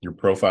Your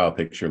profile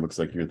picture looks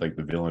like you're like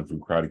the villain from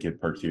Karate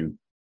Kid Part 2.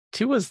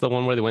 2 was the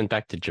one where they went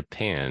back to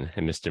Japan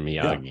and Mr.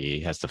 Yeah.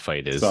 Miyagi has to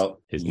fight It's his all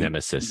his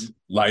nemesis.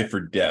 life or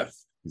death.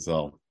 It's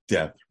all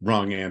death.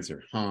 Wrong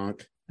answer.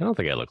 Honk. I don't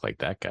think I look like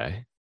that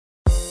guy.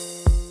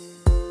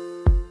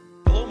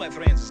 Hello, my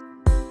friends.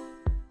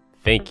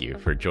 Thank you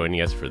for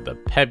joining us for the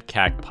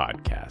PEBCAC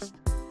podcast,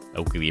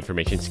 a weekly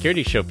information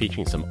security show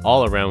featuring some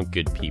all-around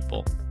good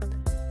people.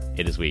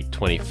 It is week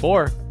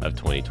 24 of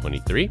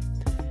 2023,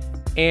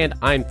 and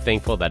I'm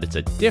thankful that it's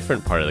a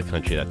different part of the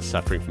country that's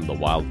suffering from the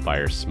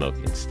wildfire smoke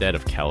instead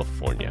of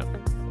California.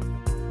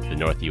 The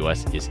North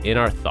US is in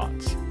our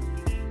thoughts.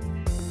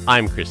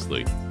 I'm Chris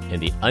Louie,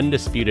 and the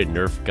undisputed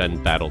Nerf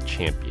gun battle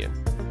champion.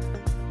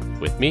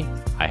 With me,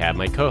 I have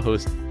my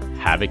co-host,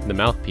 Havoc the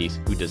Mouthpiece,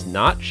 who does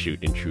not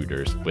shoot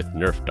intruders with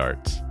Nerf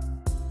darts.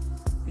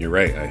 You're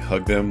right. I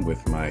hug them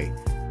with my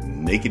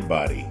naked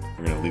body.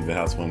 We're going to leave the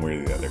house one way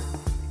or the other.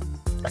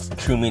 That's the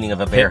true meaning of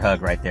a bear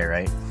hug right there,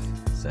 right?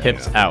 So,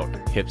 Hips out,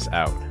 hips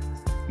out.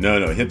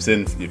 No, hips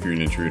in if you're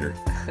an intruder.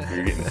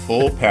 You're getting the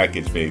full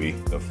package, baby.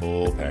 The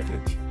full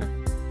package.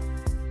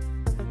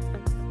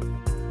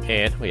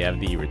 And we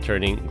have the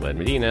returning Glenn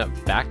Medina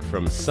back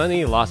from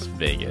sunny Las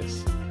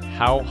Vegas.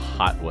 How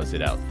hot was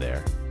it out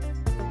there?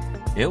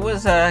 It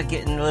was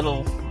getting a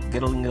little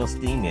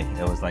steamy.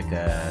 It was like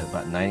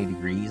about 90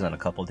 degrees on a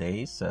couple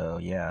days. So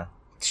yeah,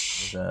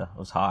 it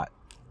was hot.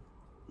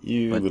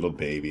 But little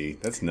baby.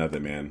 That's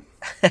nothing, man.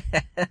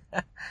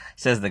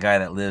 Says the guy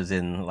that lives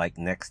in like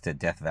next to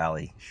Death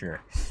Valley.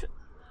 Sure.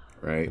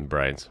 Right. And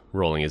Brian's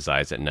rolling his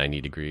eyes at 90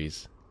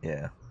 degrees.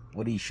 Yeah.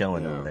 What are you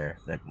showing over there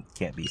that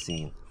can't be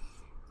seen?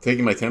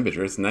 Taking my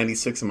temperature. It's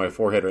 96 on my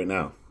forehead right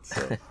now.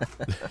 So.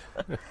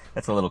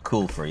 That's a little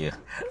cool for you.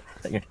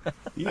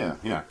 Yeah.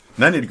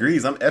 90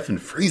 degrees. I'm effing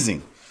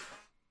freezing.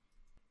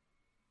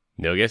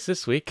 No guests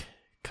this week.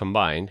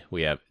 Combined,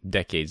 we have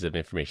decades of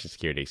information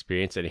security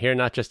experience and here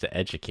not just to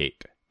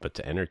educate, but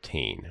to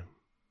entertain.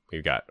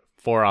 We've got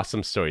 4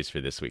 awesome stories for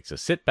this week, so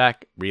sit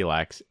back,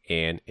 relax,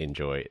 and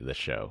enjoy the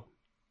show.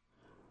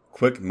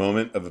 Quick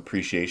moment of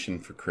appreciation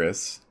for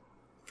Chris,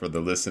 for the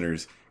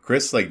listeners.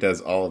 Chris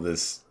does all of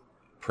this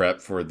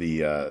prep for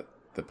the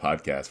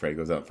podcast, right? He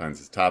goes out and finds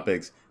his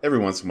topics. Every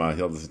once in a while,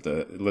 he'll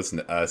listen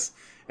to us,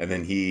 and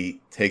then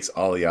he takes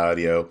all the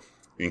audio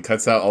and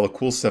cuts out all the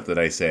cool stuff that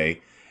I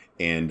say,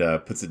 and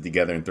puts it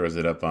together and throws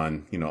it up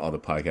on all the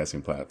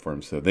podcasting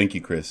platforms. So thank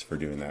you, Chris, for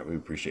doing that. We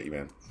appreciate you,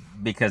 man.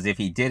 Because if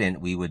he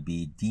didn't, we would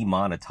be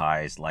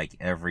demonetized like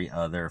every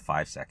other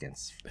 5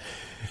 seconds.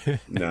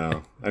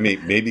 No, I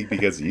mean maybe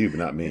because of you, but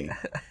not me.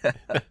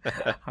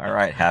 All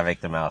right,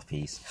 Havoc the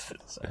Mouthpiece.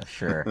 So,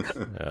 sure.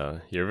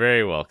 You're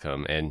very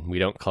welcome, and we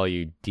don't call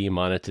you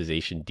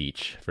demonetization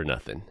Deech for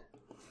nothing.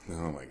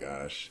 Oh my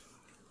gosh.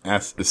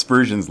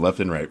 Aspersions left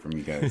and right from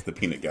you guys, the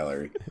peanut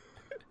gallery.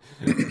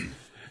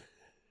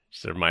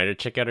 Just a reminder,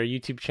 check out our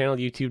YouTube channel,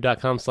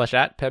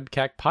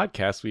 youtube.com/@PEBCAC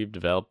podcast. We've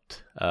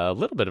developed a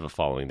little bit of a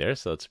following there,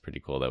 so it's pretty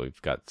cool that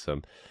we've got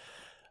some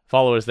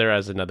followers there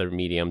as another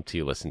medium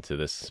to listen to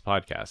this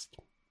podcast.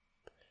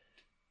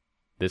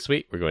 This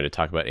week, we're going to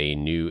talk about a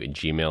new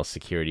Gmail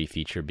security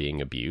feature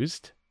being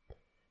abused,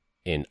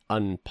 an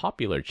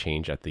unpopular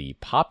change at the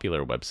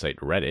popular website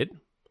Reddit.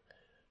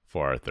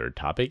 For our third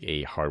topic,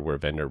 a hardware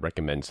vendor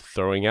recommends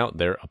throwing out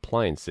their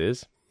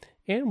appliances,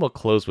 and we'll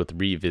close with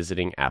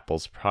revisiting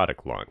Apple's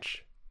product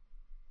launch.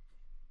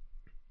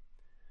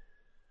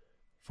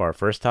 For our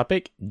first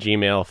topic,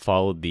 Gmail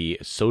followed the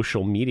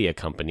social media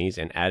companies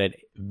and added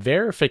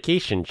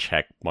verification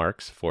check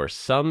marks for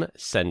some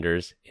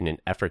senders in an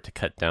effort to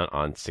cut down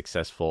on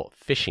successful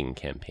phishing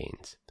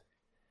campaigns.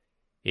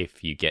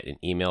 If you get an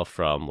email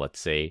from, let's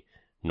say,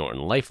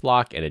 Norton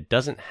LifeLock and it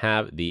doesn't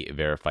have the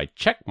verified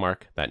check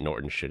mark that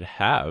Norton should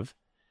have,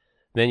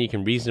 then you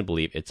can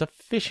reasonably believe it's a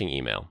phishing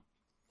email.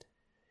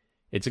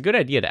 It's a good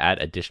idea to add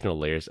additional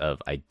layers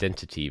of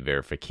identity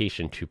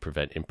verification to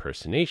prevent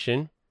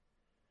impersonation.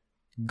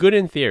 Good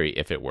in theory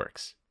if it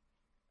works.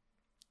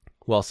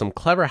 Well, some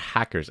clever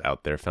hackers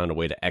out there found a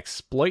way to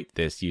exploit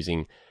this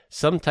using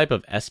some type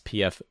of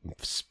SPF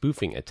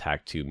spoofing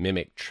attack to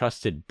mimic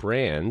trusted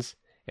brands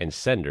and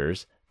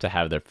senders to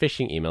have their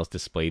phishing emails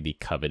display the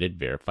coveted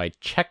verified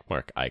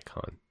checkmark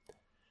icon.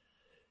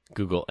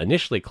 Google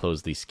initially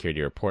closed the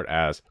security report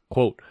as,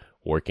 quote,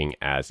 working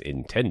as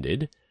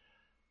intended,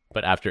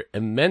 but after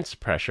immense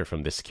pressure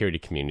from the security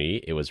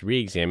community, it was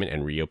re-examined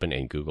and reopened,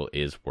 and Google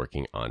is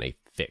working on a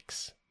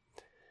fix.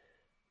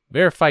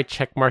 Verified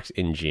checkmarks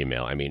in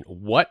Gmail. I mean,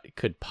 what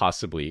could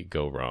possibly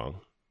go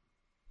wrong?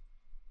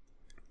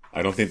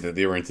 I don't think that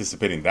they were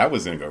anticipating that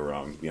was going to go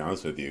wrong, to be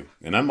honest with you.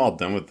 And I'm all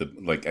done with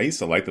I used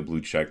to like the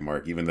blue check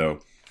mark, even though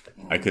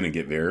I couldn't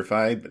get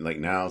verified. But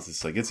now it's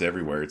just it's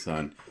everywhere. It's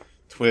on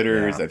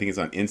Twitter. Yeah. I think it's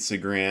on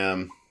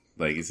Instagram.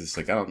 It's just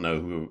I don't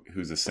know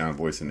who's the sound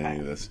voice in any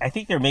of this. I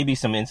think there may be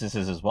some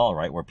instances as well,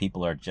 right, where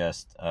people are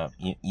just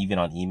even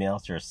on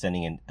emails, they're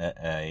sending an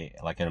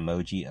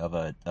emoji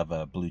of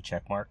a blue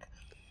check mark,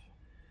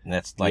 and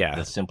that's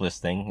the simplest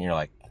thing. You're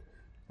like,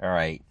 all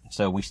right,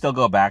 so we still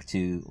go back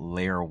to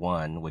layer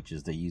 1, which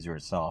is the user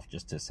itself,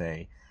 just to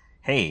say,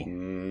 hey,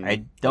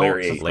 I don't Layer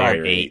 8. subscribe.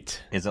 Layer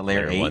 8. Is it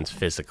layer 8? 1's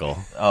physical.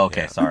 Oh,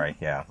 okay, sorry.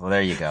 Yeah, well,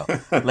 there you go.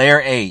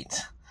 Layer 8,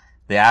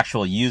 the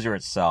actual user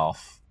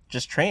itself.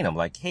 Just train them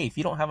like, hey, if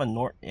you don't have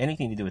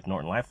anything to do with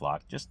Norton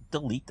LifeLock, just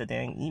delete the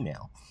dang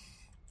email.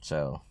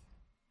 So,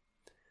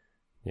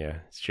 yeah,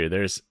 it's true.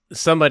 There's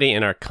somebody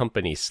in our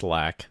company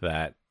Slack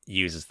that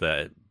uses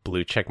the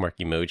blue checkmark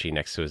emoji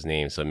next to his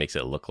name, so it makes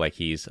it look like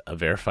he's a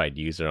verified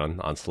user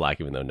on Slack,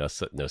 even though no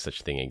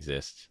such thing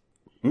exists.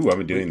 Ooh, I've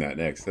been doing that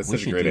next. That's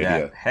such a great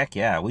idea. Heck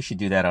yeah, we should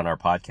do that on our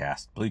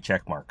podcast. Blue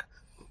checkmark.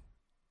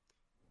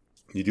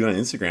 You do it on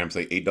Instagram, it's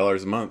like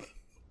 $8 a month.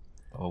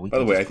 Well, By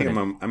the way, I think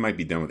I might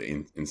be done with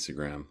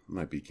Instagram. I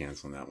might be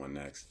canceling that one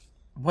next.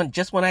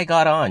 When I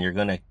got on, you're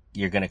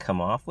gonna come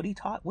off. What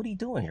are you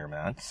doing here,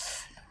 man?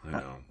 I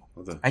know.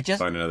 I just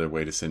find another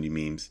way to send you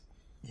memes.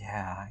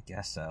 Yeah, I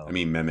guess so. I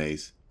mean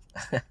memes.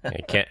 I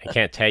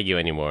can't tag you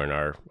anymore in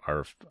our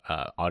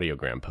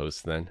audiogram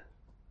posts then.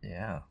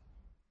 Yeah.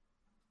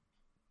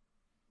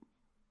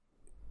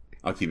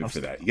 I'll keep it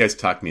for that. You guys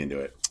talk me into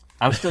it.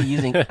 I'm still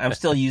using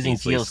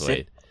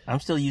GeoCities. I'm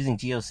still using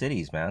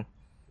GeoCities, man.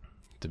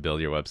 To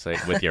build your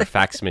website with your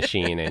fax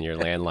machine and your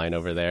landline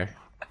over there.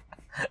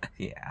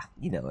 Yeah,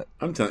 you know it.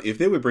 I'm telling you, if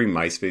they would bring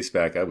MySpace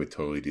back, I would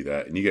totally do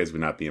that. And you guys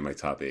would not be in my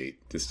top 8,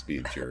 just to be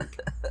a jerk.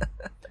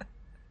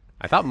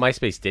 I thought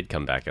MySpace did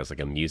come back as like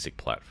a music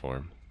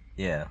platform.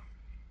 Yeah.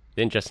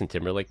 Didn't Justin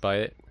Timberlake buy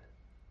it?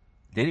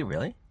 Did he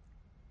really?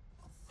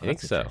 I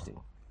think so.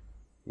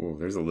 Well,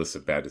 there's a list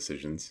of bad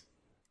decisions.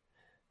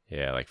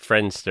 Yeah, like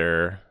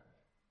Friendster.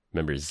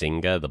 Remember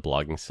Zynga, the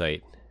blogging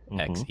site?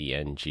 Mm-hmm.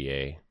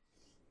 Xenga.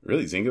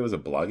 Really? Zynga was a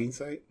blogging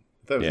site?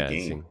 I thought it was a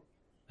game.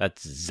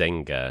 That's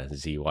Zynga,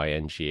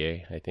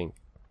 Zynga, I think.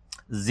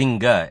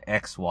 Zynga,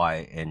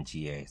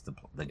 Xynga is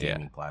the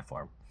gaming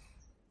platform.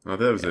 I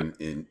thought it was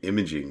an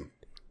imaging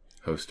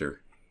hoster.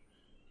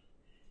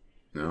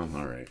 No?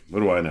 All right. What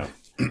do I know?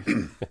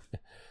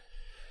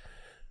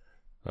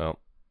 Well,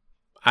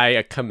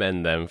 I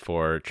commend them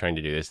for trying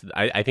to do this.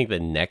 I think the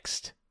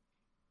next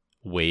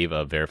wave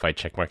of verified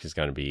checkmark is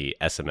going to be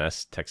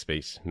SMS,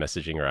 text-based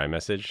messaging, or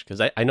iMessage.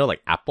 Because I know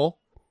like Apple,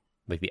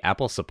 like the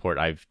Apple support,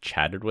 I've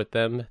chatted with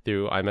them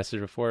through iMessage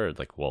before.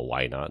 Like, well,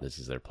 why not? This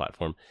is their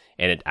platform.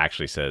 And it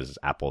actually says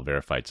Apple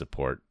verified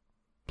support,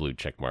 blue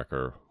checkmark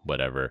or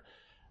whatever.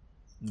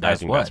 I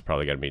think that's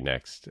probably going to be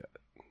next.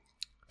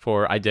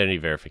 For identity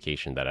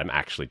verification, that I'm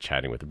actually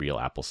chatting with real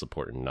Apple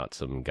support and not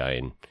some guy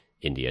in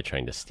India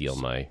trying to steal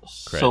my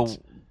creds. So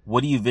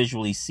what do you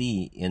visually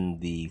see in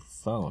the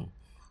phone?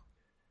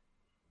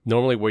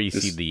 Normally where you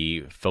see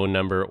the phone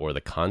number or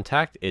the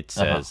contact, it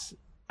says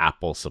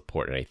Apple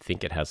support, and I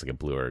think it has like a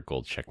blue or a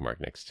gold check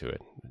mark next to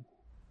it.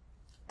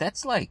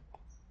 That's like,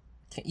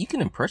 you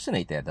can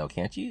impersonate that though,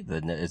 can't you?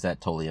 Is that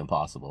totally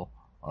impossible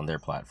on their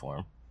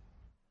platform?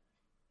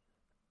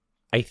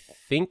 I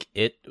think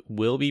it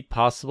will be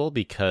possible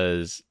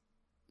because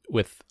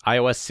with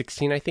iOS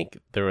 16, I think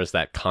there was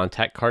that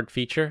contact card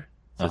feature.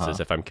 So it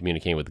says if I'm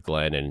communicating with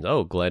Glenn and,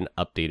 Glenn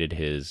updated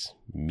his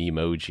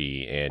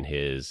Memoji and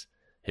his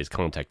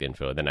contact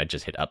info, then I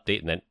just hit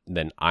update, and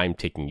then I'm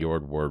taking your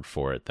word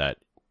for it that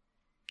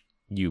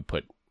you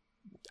put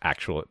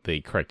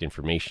the correct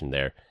information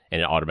there,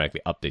 and it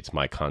automatically updates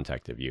my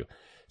contact of you.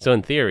 So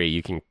in theory,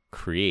 you can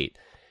create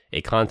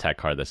a contact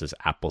card that says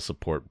Apple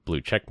support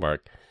blue checkmark.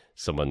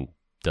 Someone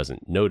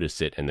doesn't notice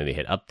it, and then they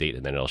hit update,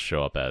 and then it'll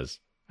show up as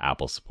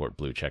Apple support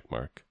blue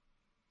checkmark.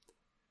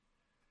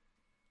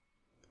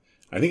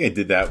 I think I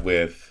did that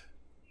with,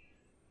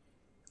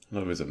 I don't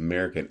know if it was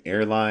American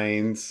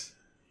Airlines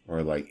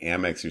or like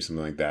Amex or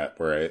something like that,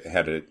 where I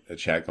had a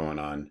chat going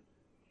on.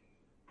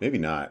 Maybe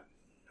not.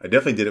 I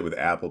definitely did it with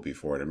Apple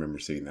before, and I remember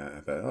seeing that. I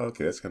thought,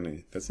 okay,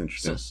 that's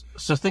interesting.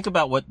 So think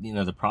about what,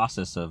 the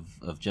process of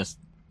just,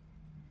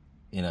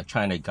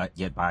 trying to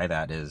get by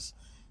that is,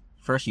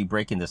 first you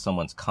break into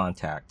someone's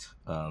contacts,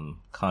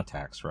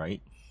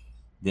 right?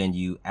 Then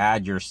you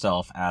add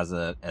yourself as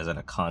a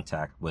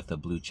contact with a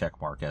blue check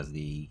mark as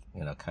the,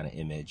 kind of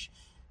image.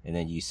 And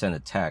then you send a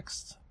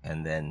text,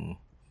 and then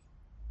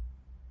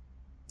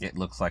it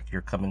looks like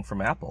you're coming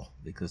from Apple,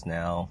 because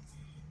now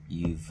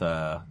you've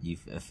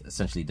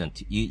essentially done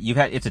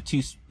it's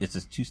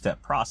a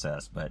two-step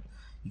process, but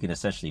you can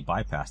essentially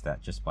bypass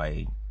that just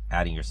by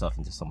adding yourself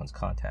into someone's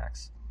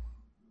contacts.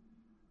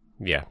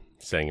 Yeah,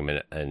 sending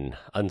them an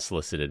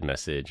unsolicited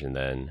message and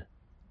then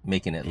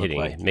making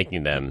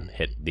them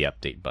hit the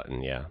update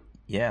button. Yeah.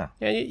 Yeah.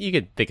 Yeah, you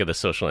could think of the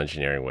social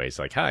engineering ways,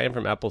 like, hi, I'm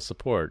from Apple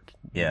support.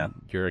 Yeah.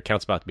 Your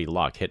account's about to be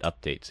locked. Hit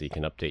update so you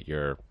can update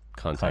your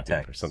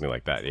contact or something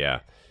like that.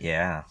 Yeah.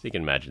 Yeah. So you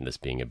can imagine this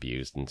being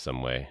abused in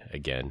some way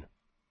again.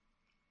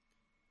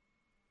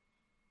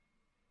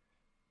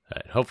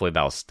 Hopefully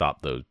that'll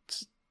stop those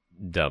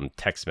dumb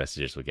text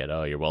messages we get.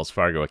 Oh, your Wells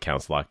Fargo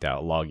account's locked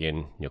out. Log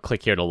in.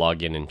 Click here to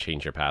log in and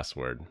change your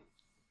password.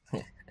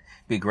 It'd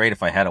be great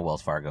if I had a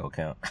Wells Fargo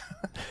account.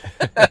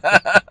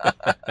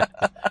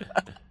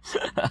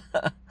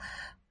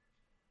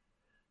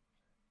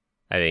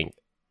 I think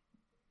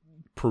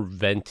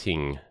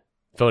preventing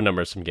phone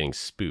numbers from getting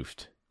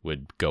spoofed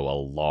would go a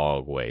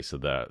long way. So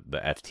the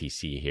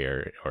FTC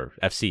here, or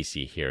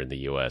FCC here in the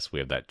US, we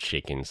have that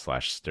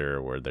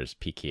shaken/stir where there's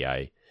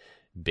PKI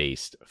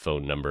based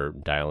phone number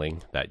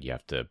dialing that you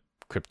have to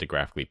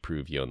cryptographically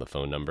prove you own the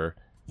phone number.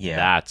 Yeah.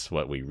 That's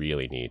what we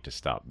really need to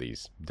stop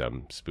these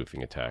dumb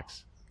spoofing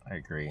attacks. I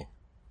agree.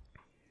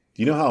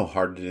 Do you know how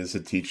hard it is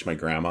to teach my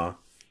grandma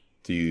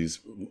to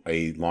use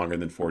a longer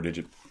than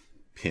 4-digit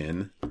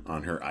PIN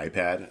on her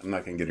iPad? I'm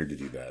not going to get her to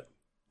do that.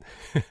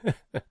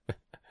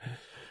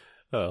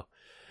 Oh,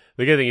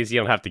 the good thing is you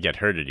don't have to get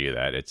her to do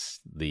that. It's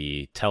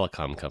the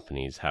telecom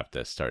companies have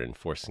to start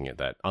enforcing it,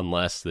 that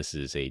unless this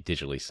is a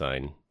digitally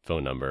signed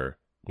phone number,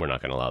 we're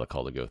not going to allow the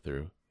call to go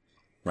through.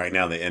 Right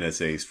now, the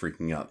NSA is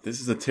freaking out. This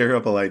is a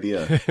terrible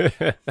idea.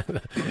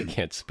 They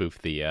can't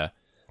spoof the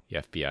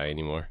FBI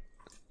anymore.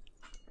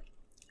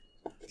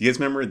 Do you guys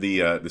remember the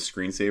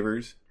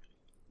Screensavers?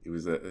 It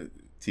was a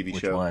TV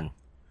Which show. Which one?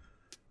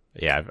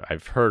 Yeah,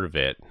 I've heard of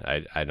it.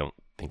 I don't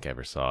think I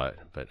ever saw it,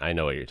 but I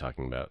know what you're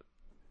talking about.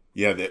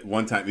 Yeah, that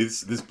one time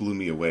this blew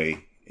me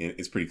away.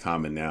 It's pretty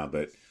common now,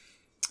 but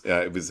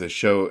it was a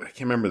show. I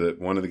can't remember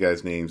one of the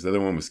guys' names. The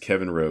other one was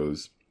Kevin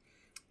Rose,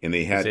 and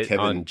they had Kevin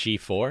on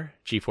G4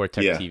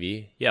 Tech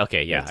TV. Yeah,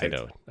 okay, yeah, I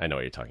know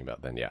what you're talking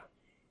about. Then, yeah,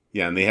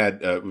 and they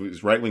had it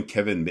was right when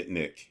Kevin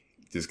Mitnick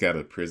just got out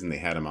of prison. They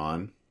had him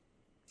on,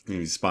 and he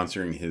was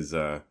sponsoring his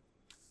book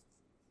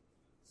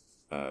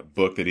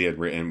that he had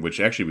written, which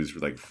actually was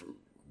like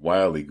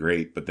wildly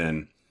great. But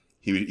then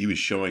he was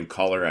showing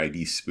caller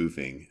ID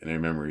spoofing, and I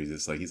remember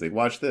he's like,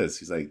 watch this.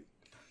 He's like,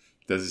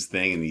 does his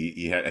thing, and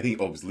he had, I think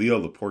it was Leo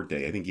Laporte.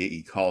 I think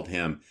he called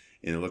him,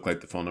 and it looked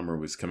like the phone number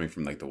was coming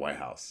from like the White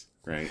House,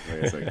 right?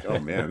 Like, it's like, oh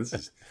man,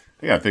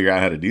 I gotta figure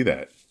out how to do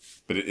that.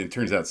 But it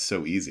turns out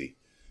so easy.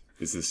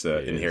 It's this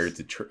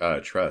inherited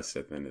trust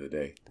at the end of the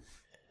day.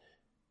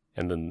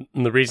 And then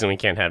the reason we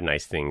can't have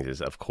nice things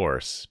is, of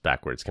course,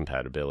 backwards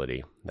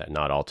compatibility. That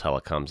not all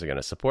telecoms are going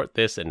to support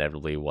this.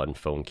 Inevitably, one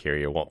phone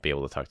carrier won't be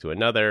able to talk to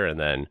another, and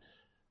then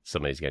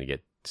somebody's going to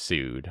get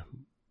sued.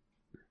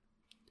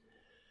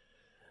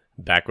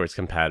 Backwards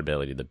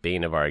compatibility, the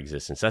bane of our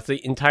existence. That's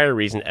the entire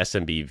reason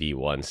SMB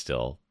v1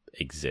 still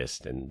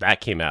exists, and that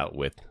came out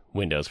with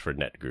Windows for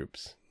Net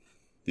Groups.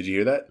 Did you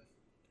hear that?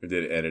 Or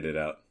did it edit it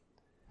out?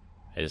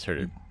 I just heard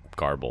it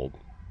garbled.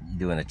 You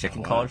doing a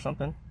chicken call or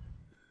something?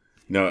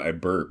 No, I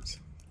burped.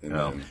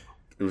 And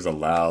it was a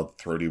loud,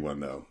 throaty one,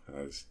 though.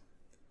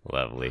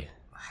 Lovely.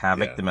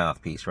 Havoc the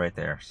mouthpiece right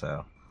there,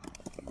 so.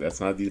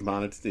 That's not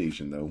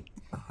demonetization, though.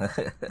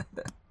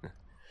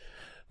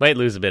 Might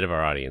lose a bit of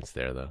our audience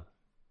there, though.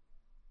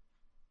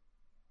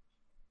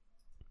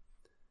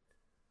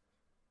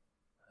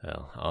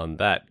 Well, on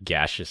that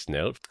gaseous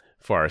note,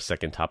 for our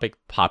second topic,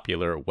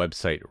 popular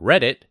website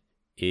Reddit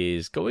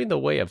is going the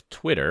way of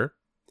Twitter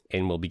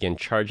and will begin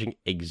charging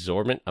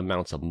exorbitant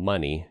amounts of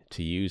money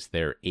to use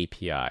their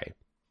API.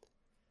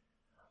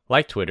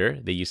 Like Twitter,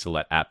 they used to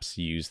let apps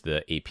use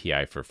the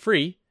API for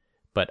free,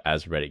 but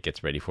as Reddit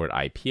gets ready for an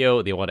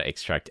IPO, they want to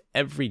extract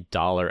every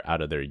dollar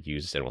out of their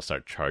users and will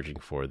start charging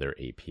for their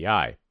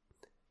API.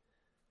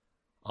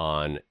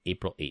 On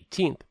April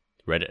 18th,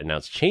 Reddit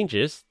announced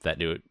changes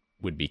that it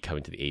would be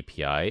coming to the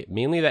API,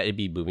 mainly that it'd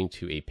be moving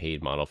to a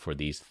paid model for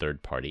these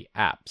third-party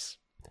apps.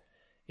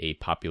 A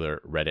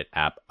popular Reddit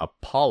app,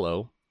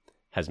 Apollo,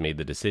 has made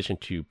the decision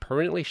to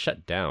permanently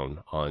shut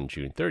down on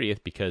June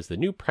 30th because the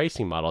new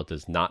pricing model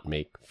does not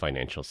make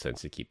financial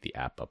sense to keep the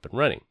app up and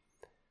running.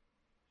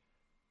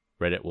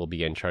 Reddit will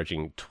begin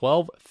charging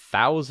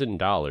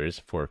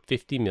 $12,000 for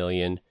 50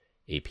 million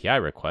API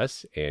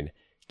requests, and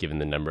given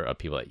the number of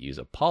people that use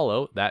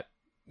Apollo, that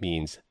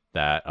means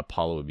that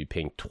Apollo would be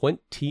paying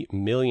 $20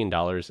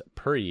 million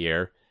per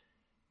year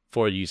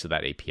for use of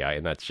that API,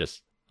 and that's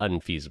just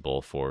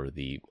unfeasible for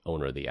the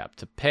owner of the app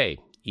to pay,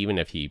 even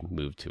if he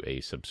moved to a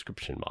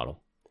subscription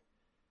model.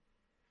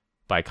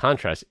 By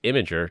contrast,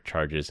 Imager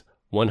charges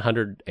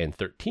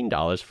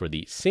 $113 for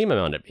the same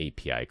amount of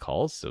API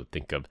calls, so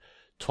think of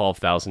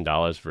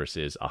 $12,000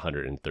 versus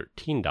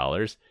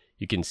 $113.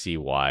 You can see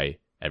why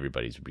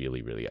everybody's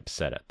really, really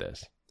upset at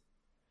this.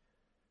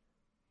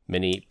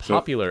 Many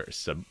popular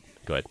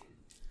Go ahead.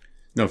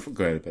 No,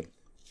 go ahead, Ben.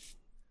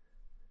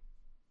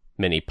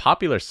 Many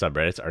popular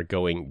subreddits are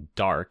going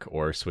dark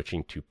or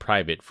switching to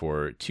private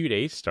for 2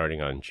 days starting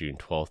on June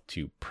 12th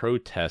to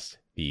protest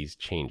these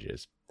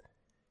changes.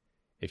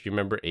 If you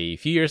remember, a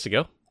few years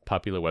ago,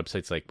 popular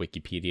websites like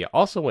Wikipedia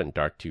also went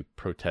dark to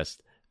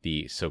protest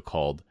the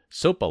so-called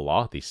SOPA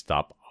law, the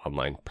Stop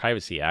Online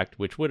Privacy Act,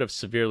 which would have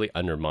severely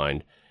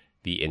undermined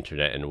the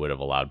internet and would have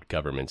allowed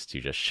governments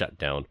to just shut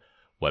down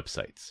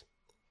websites.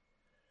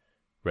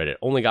 Reddit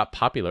only got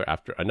popular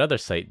after another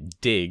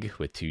site, Dig,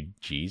 with 2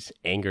 Gs,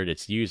 angered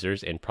its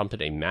users and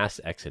prompted a mass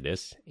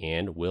exodus.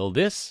 And will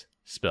this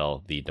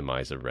spell the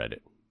demise of Reddit?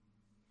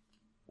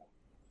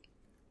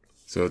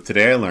 So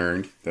today I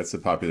learned, that's a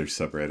popular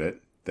subreddit,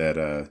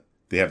 that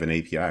they have an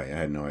API. I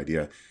had no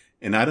idea.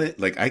 And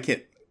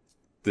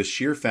the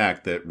sheer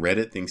fact that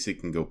Reddit thinks it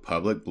can go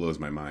public blows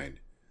my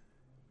mind.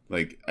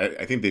 Like,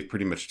 I think they've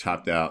pretty much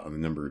topped out on the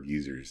number of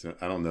users.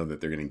 I don't know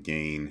that they're going to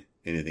gain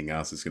anything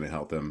else that's going to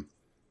help them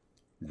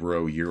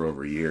grow year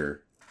over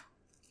year.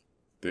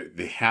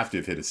 They have to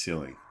have hit a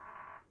ceiling.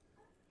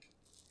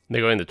 They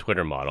go in the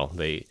Twitter model.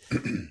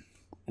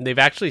 They've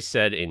actually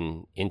said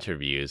in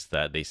interviews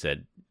that they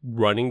said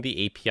running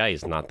the API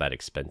is not that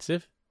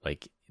expensive.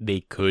 Like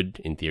they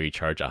could, in theory,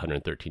 charge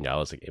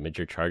 $113 like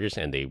Imager charges,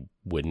 and they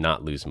would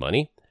not lose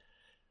money.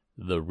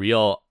 The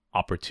real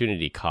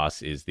opportunity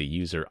cost is the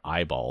user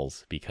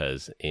eyeballs,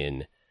 because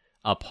in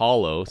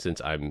Apollo, since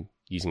I'm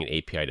using an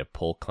API to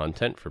pull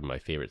content from my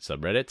favorite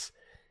subreddits,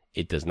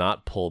 it does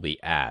not pull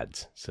the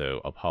ads. So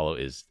Apollo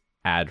is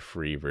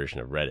ad-free version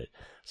of Reddit.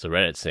 So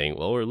Reddit's saying,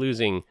 well, we're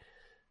losing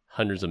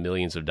hundreds of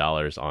millions of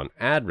dollars on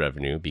ad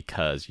revenue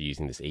because you're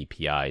using this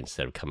API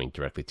instead of coming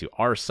directly to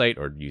our site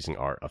or using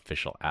our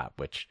official app,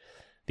 which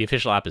the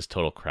official app is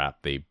total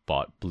crap. They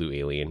bought Blue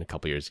Alien a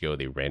couple years ago.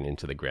 They ran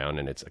into the ground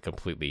and it's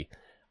completely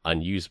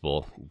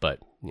unusable, but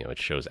it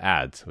shows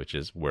ads, which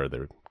is where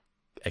they're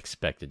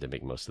expected to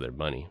make most of their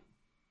money.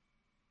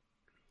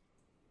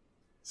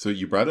 So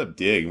you brought up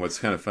Dig. What's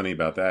kind of funny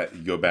about that,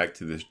 you go back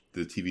to the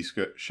TV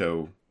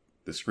show,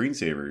 The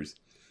Screensavers.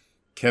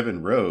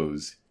 Kevin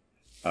Rose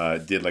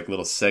did like a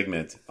little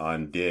segment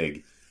on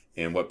Dig,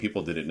 and what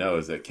people didn't know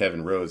is that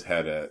Kevin Rose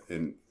had a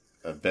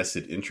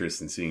vested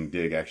interest in seeing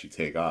Dig actually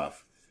take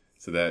off.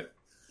 So that,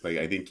 like,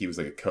 I think he was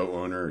like a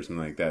co-owner or something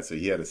like that. So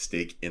he had a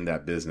stake in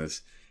that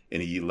business,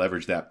 and he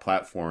leveraged that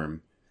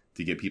platform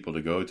to get people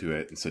to go to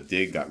it. And so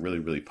Dig got really,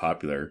 really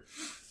popular.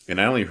 And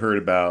I only heard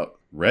about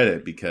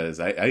Reddit because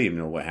I didn't even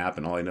know what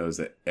happened. All I know is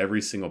that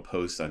every single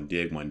post on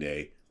Dig one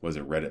day was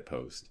a Reddit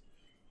post.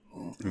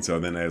 And so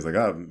then I was like,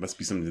 oh, it must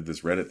be something to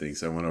this Reddit thing.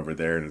 So I went over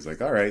there and it was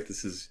like, all right,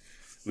 this is,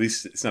 at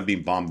least it's not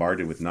being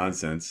bombarded with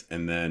nonsense.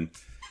 And then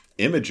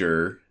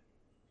Imager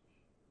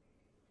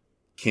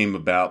came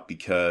about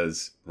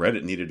because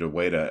Reddit needed a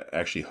way to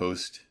actually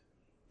host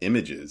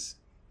images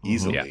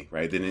easily,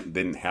 right? They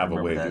didn't have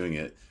a way of doing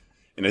it.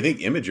 And I think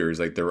Imager is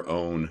like their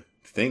own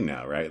thing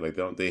now, right? Like,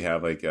 don't they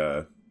have like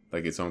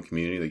its own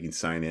community that you can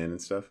sign in and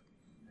stuff?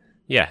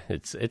 Yeah,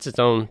 it's its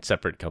own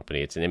separate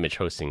company. It's an image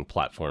hosting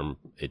platform.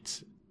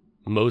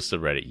 Most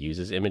of Reddit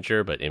uses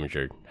Imager, but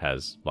Imager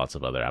has lots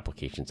of other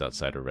applications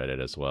outside of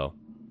Reddit as well.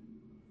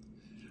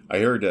 I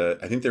heard,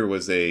 I think there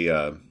was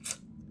a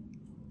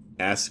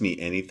Ask Me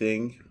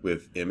Anything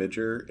with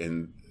Imager,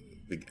 and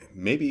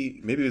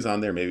maybe it was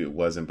on there, maybe it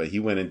wasn't, but he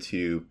went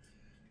into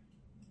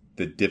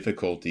the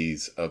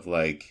difficulties of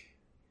like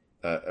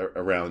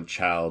around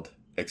child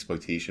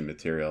exploitation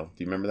material.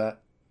 Do you remember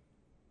that?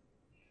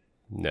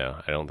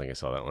 No, I don't think I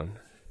saw that one.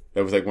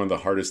 That was like one of the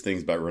hardest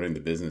things about running the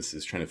business,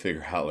 is trying to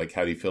figure out like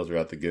how do you filter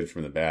out the good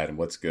from the bad and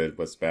what's good,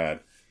 what's bad.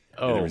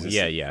 Oh,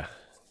 yeah.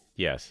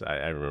 Yes, I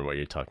remember what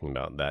you're talking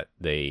about. That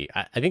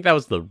I think that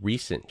was the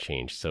recent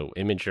change. So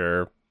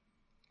Imager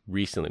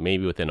recently,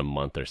 maybe within a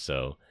month or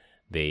so,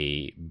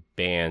 they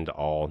banned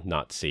all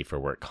not safe for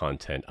work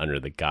content under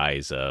the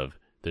guise of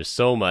there's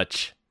so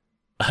much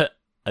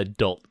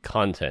adult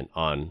content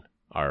on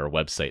our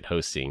website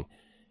hosting.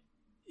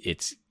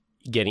 It's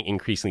getting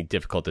increasingly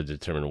difficult to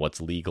determine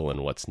what's legal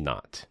and what's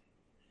not.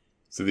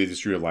 So they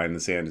just drew a line in the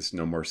sand. It's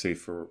no more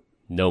safe for...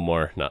 No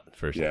more not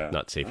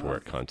safe for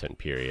work content,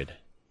 period.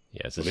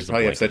 Yeah, so they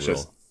probably have such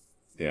rule.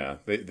 Yeah,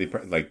 they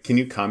like, can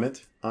you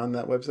comment on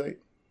that website?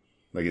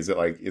 Like, is it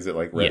like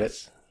Reddit?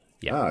 Yes.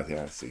 Yeah. Ah,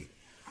 yeah, I see.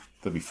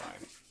 They'll be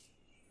fine.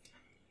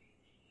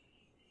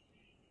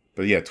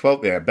 But yeah,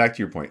 12, yeah, back to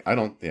your point.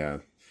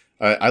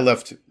 I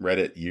left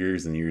Reddit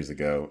years and years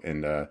ago,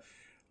 and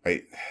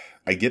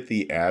I get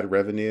the ad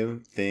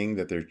revenue thing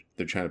that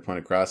they're trying to point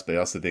across, but I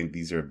also think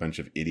these are a bunch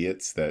of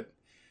idiots that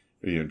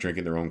are,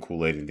 drinking their own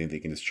Kool-Aid and think they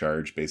can just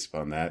charge based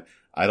upon that.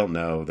 I don't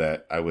know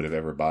that I would have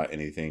ever bought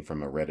anything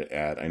from a Reddit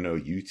ad. I know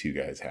you two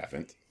guys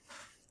haven't.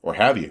 Or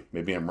have you?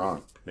 Maybe I'm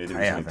wrong. Maybe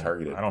I haven't.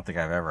 Targeted. I don't think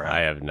I've ever had. I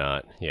have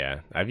not,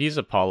 yeah. I've used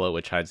Apollo,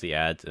 which hides the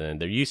ads, and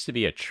there used to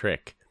be a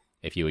trick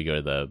if you would go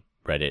to the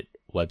Reddit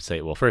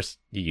website. Well, first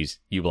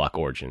you block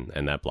Origin,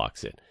 and that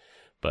blocks it.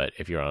 But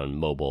if you're on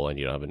mobile and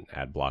you don't have an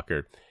ad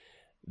blocker,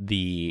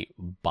 the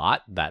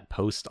bot that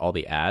posts all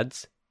the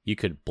ads, you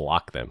could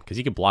block them, because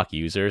you could block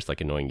users,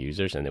 like annoying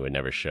users, and they would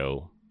never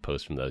show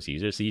posts from those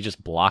users. So you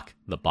just block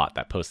the bot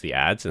that posts the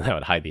ads, and that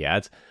would hide the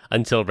ads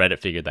until Reddit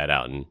figured that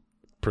out and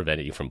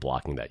prevented you from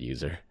blocking that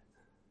user.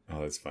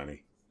 Oh, that's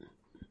funny.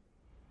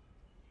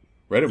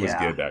 Reddit was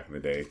good back in the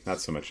day, not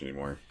so much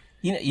anymore.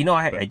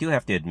 I do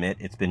have to admit,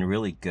 it's been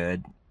really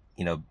good,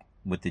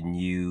 with the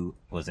new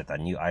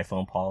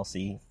iPhone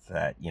policy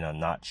that,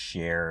 not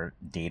share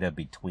data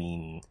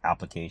between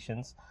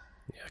applications.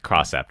 Yeah,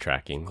 cross-app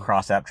tracking.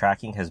 Cross-app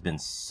tracking has been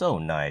so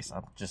nice.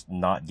 I'm just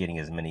not getting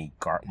as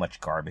much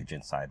garbage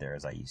inside there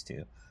as I used to. I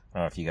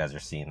don't know if you guys are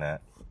seeing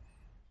that.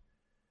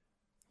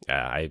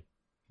 Yeah, I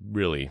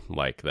really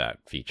like that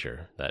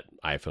feature, that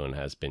iPhone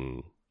has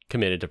been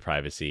committed to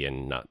privacy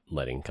and not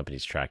letting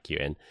companies track you.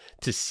 And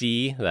to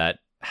see that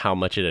how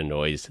much it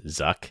annoys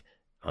Zuck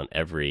on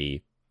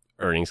every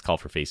earnings call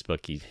for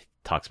Facebook, he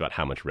talks about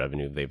how much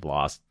revenue they've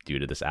lost due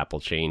to this Apple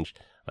change.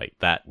 Like,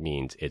 that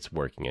means it's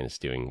working and it's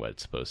doing what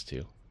it's supposed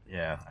to.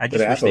 Yeah, I But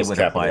just wish they Apple's would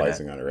apply that.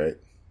 capitalizing on it, right?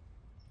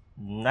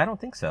 I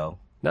don't think so.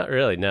 Not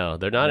really. No,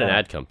 they're not an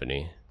ad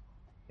company.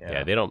 Yeah.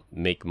 Yeah, they don't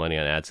make money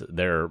on ads.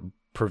 They're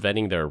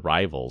preventing their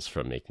rivals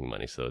from making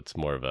money. So it's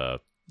more of a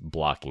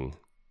blocking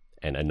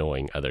and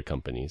annoying other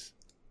companies.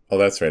 Oh,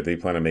 that's right. They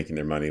plan on making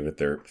their money with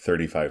their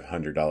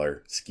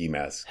 $3,500 ski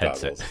mask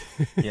Headset.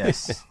 goggles.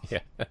 Yes. Yeah.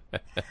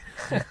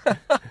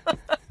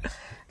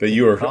 That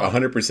you were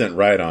 100%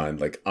 right on,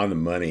 like on the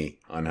money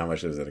on how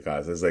much is it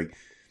cost. It's like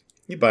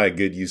you buy a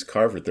good used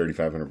car for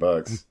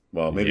 $3,500.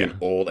 Well, maybe an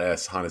old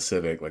ass Honda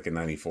Civic, like a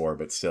 '94,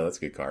 but still, that's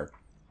a good car.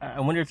 I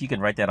wonder if you could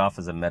write that off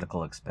as a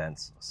medical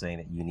expense, saying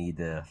that you need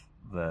the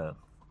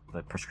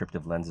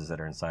prescriptive lenses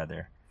that are inside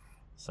there.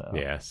 So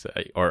Yeah.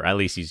 Or at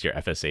least use your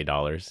FSA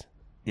dollars.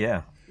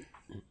 yeah.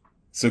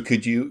 So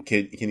can you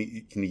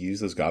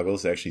use those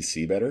goggles to actually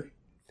see better?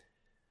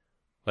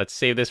 Let's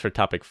save this for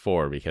topic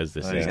 4 because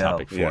this is go.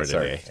 topic 4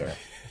 today. Sorry.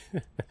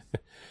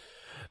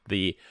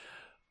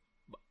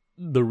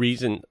 The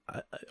reason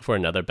for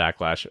another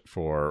backlash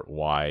for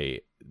why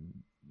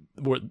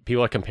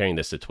people are comparing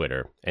this to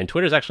Twitter, and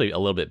Twitter's actually a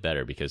little bit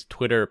better because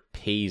Twitter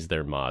pays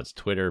their mods.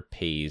 Twitter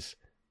pays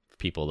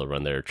people to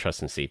run their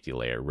trust and safety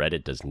layer.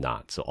 Reddit does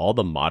not. So all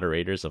the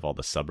moderators of all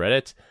the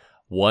subreddits,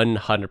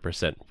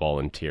 100%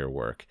 volunteer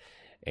work.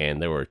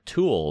 And there were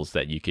tools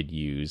that you could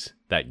use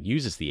that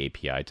uses the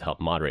API to help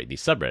moderate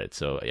these subreddits.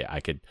 So I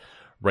could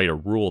write a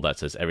rule that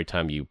says every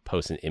time you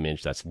post an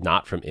image that's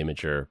not from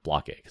Imager,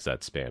 block it because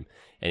that's spam.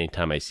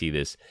 Anytime I see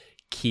this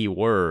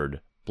keyword,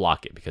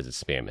 block it because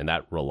it's spam. And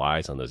that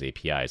relies on those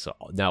APIs. So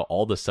now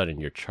all of a sudden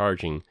you're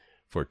charging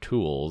for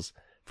tools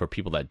for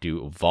people that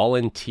do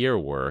volunteer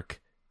work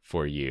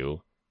for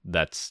you.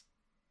 That's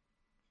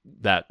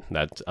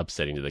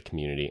upsetting to the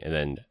community. And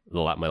then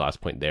my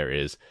last point there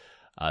is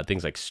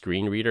things like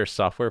screen reader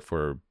software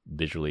for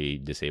visually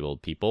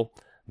disabled people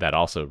that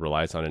also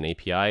relies on an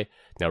API.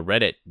 Now,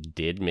 Reddit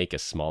did make a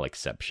small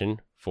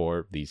exception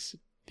for these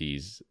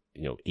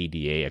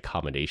ADA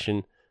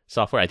accommodation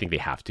software. I think they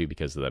have to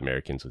because of the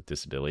Americans with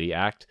Disability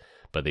Act,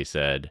 but they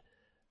said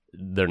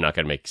they're not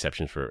going to make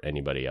exceptions for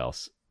anybody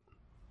else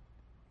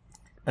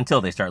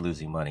Until they start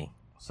losing money.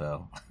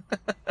 So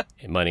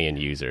money and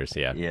users,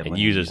 yeah. And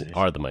money users and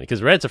are the money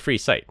because Reddit's a free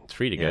site. It's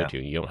free to go Yeah.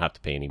 to. You don't have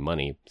to pay any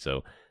money.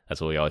 So that's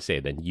what we always say.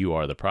 Then you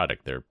are the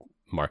product. They're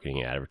marketing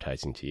and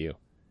advertising to you.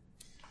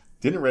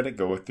 Didn't Reddit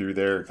go through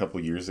there a couple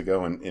years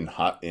ago in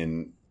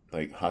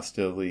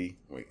hostility?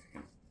 Wait,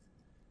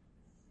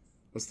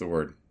 what's the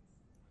word?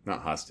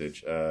 Not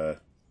hostage.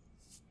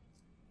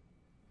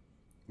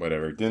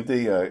 Whatever. Didn't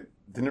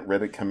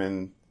Reddit come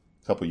in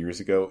a couple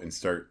years ago and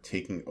start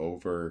taking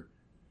over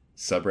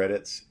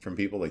subreddits from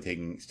people, like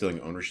stealing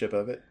ownership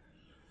of it,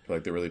 for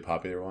like the really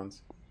popular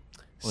ones?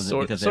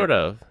 Sort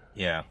of.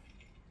 Yeah.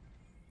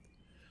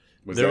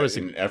 Was that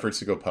in efforts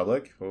to go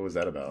public? What was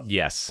that about?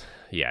 Yes.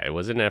 Yeah, it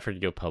was an effort to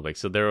go public.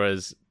 So there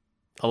was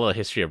a little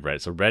history of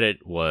Reddit. So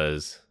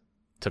Reddit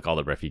took all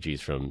the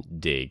refugees from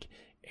Dig,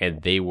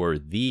 and they were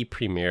the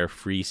premier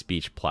free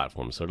speech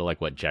platform, sort of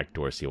like what Jack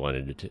Dorsey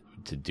wanted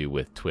to do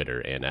with Twitter.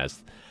 And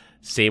as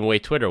same way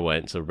Twitter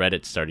went, so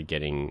Reddit started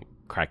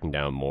cracking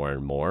down more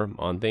and more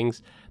on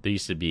things. There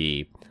used to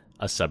be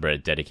a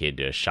subreddit dedicated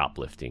to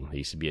shoplifting. There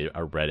used to be a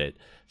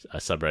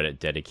subreddit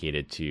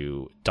dedicated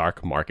to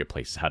dark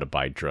marketplaces, how to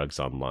buy drugs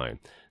online.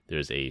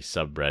 There's a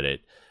subreddit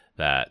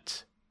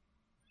that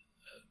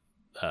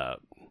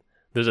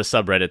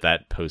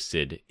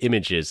posted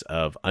images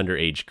of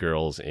underage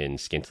girls in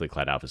scantily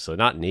clad outfits. So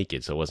not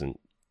naked, so it wasn't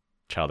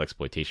child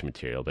exploitation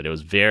material, but it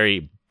was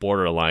very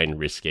borderline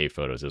risque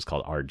photos. It was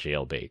called Our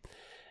Jailbait.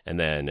 And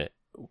then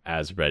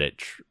as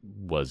Reddit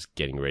was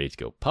getting ready to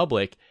go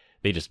public,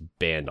 they just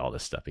banned all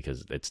this stuff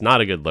because it's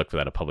not a good look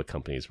that a public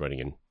company is running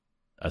in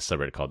a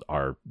subreddit called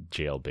Our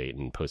Jailbait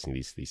and posting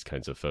these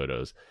kinds of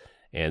photos.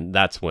 And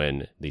that's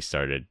when they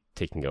started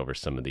taking over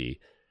some of the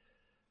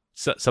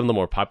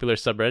more popular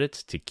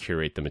subreddits to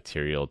curate the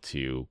material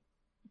to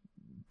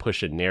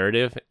push a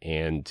narrative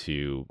and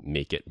to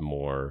make it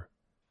more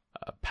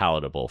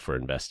palatable for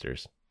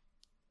investors.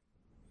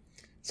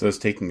 So it's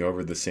taking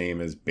over the same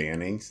as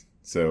banning.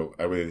 So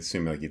I would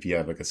assume like if you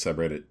have like a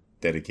subreddit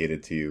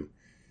dedicated to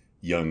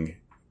young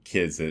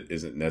kids that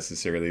isn't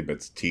necessarily, but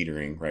it's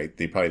teetering, right?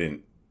 They probably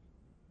didn't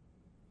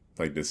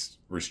like this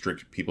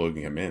restrict people who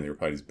can come in. They were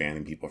probably just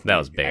banning people from that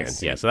was banned.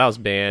 accessing. Yeah, so that was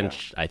banned.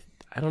 Yeah.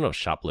 I don't know if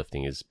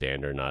shoplifting is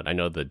banned or not. I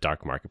know the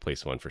dark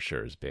marketplace one for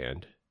sure is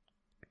banned.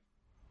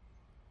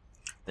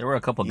 There were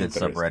a couple good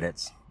Interesting.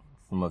 subreddits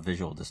from a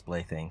visual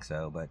display thing,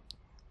 but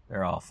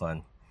they're all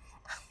fun.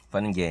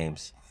 Fun and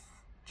games.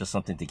 Just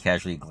something to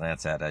casually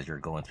glance at as you're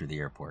going through the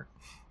airport.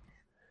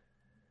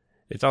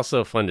 It's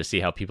also fun to see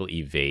how people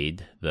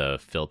evade the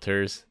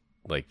filters.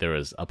 Like there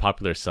was a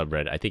popular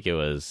subreddit, I think it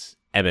was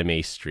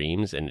MMA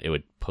streams, and it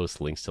would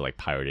post links to like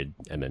pirated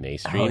MMA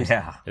streams. Oh,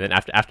 yeah. And then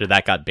after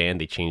that got banned,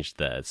 they changed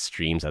the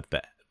streams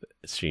the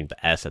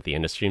S at the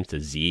end of streams to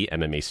Z,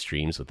 MMA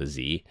streams with a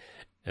Z.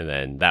 And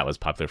then that was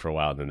popular for a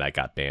while, and then that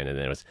got banned. And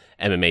then it was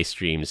MMA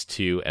streams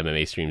 2,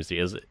 MMA streams 3.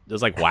 It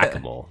was like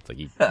whack-a-mole. It's like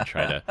you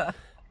try to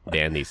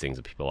ban these things,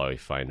 but people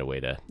always find a way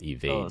to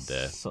evade so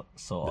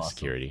the awesome.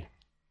 security.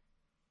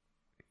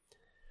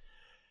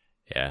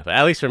 Yeah, but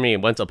at least for me,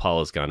 once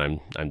Apollo's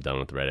gone, I'm done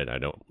with Reddit. I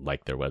don't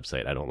like their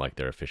website. I don't like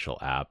their official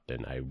app,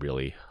 and I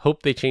really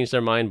hope they change their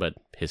mind. But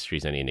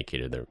history's any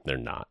indicator, they're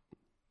not.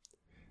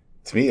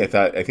 To me,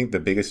 I think the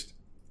biggest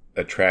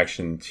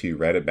attraction to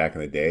Reddit back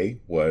in the day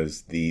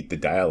was the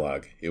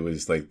dialogue. It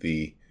was like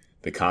the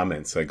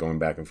comments, like going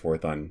back and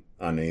forth on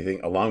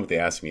anything, along with the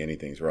Ask Me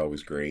Anythings were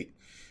always great.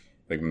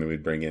 Like when they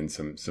would bring in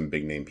some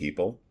big name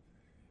people,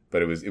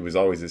 but it was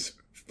always just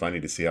funny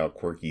to see how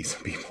quirky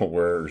some people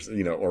were,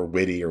 or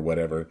witty or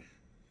whatever.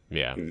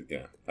 Yeah,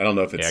 yeah. I don't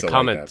know if it's so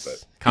comments. Like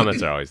that, but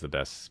Comments are always the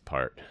best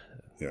part.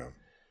 Yeah.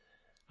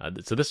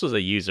 So this was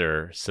a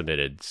user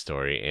submitted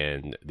story,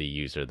 and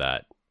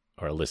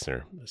a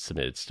listener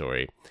submitted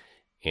story,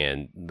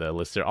 and the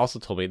listener also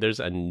told me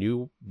there's a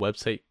new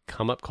website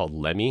come up called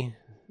Lemmy,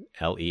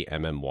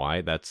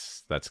 Lemmy.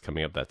 That's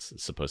coming up. That's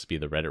supposed to be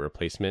the Reddit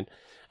replacement.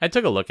 I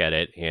took a look at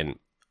it, and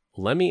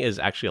Lemmy is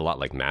actually a lot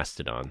like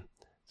Mastodon.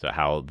 So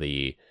how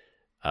the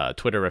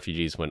Twitter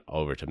refugees went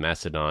over to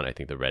Mastodon, I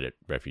think the Reddit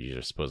refugees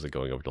are supposedly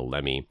going over to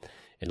Lemmy,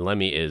 and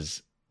Lemmy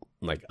is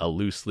like a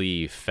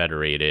loosely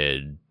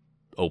federated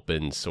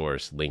open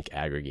source link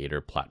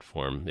aggregator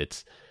platform.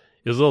 It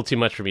was a little too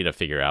much for me to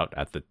figure out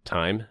at the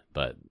time,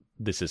 but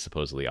this is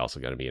supposedly also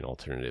going to be an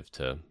alternative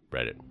to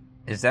Reddit.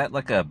 Is that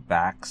like a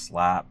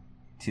backslap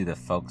to the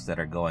folks that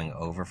are going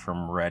over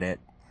from Reddit?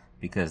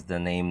 Because the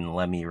name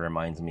Lemmy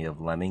reminds me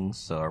of lemmings,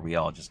 so are we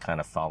all just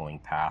kind of following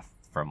path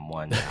from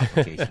one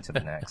application to the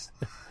next?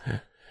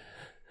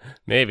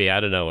 Maybe. I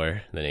don't know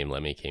where the name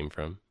Lemmy came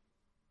from.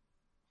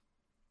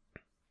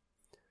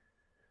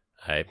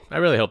 I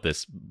really hope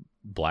this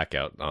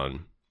blackout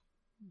on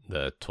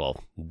the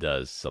 12th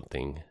does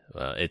something.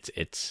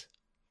 It's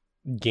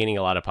gaining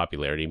a lot of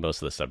popularity.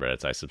 Most of the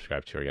subreddits I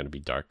subscribe to are going to be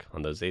dark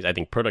on those days. I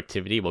think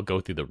productivity will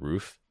go through the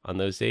roof on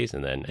those days,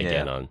 and then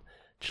again on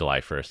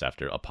July 1st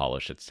after Apollo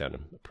shuts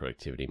down,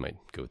 productivity might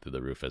go through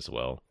the roof as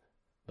well.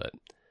 But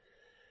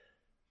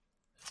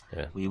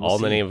yeah, all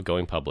in the name of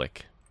going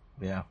public.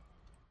 Yeah.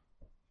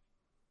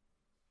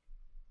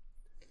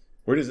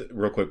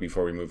 Real quick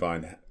before we move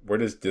on, where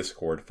does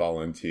Discord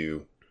fall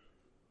into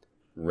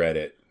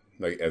Reddit,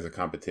 like as a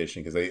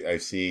competition? Because I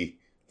see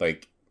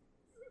like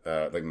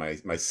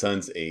my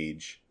son's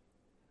age,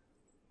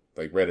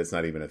 like Reddit's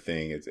not even a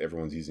thing.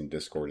 Everyone's using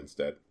Discord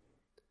instead.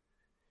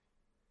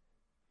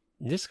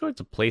 Discord's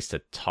a place to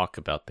talk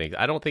about things.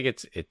 I don't think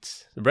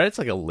it's Reddit's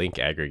like a link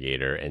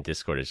aggregator, and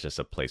Discord is just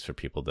a place for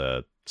people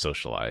to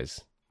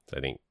socialize. So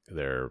I think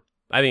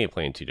they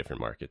play in two different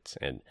markets,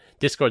 and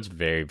Discord's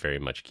very, very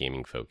much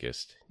gaming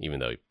focused,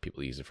 even though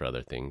people use it for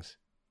other things.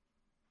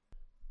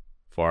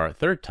 For our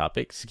third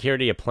topic,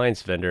 security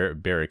appliance vendor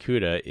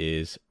Barracuda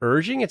is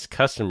urging its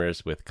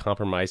customers with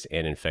compromised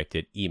and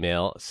infected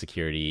email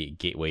security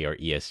gateway or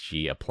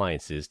ESG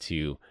appliances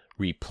to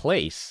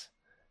replace,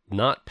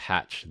 not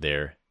patch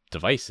their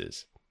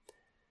devices.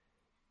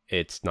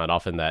 It's not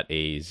often that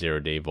a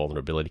zero-day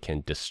vulnerability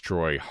can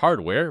destroy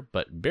hardware,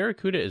 but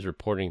Barracuda is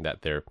reporting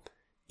that their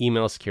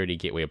email security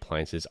gateway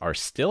appliances are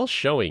still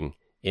showing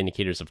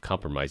indicators of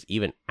compromise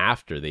even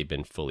after they've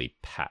been fully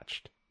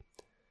patched.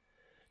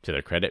 To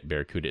their credit,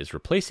 Barracuda is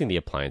replacing the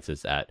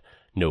appliances at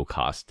no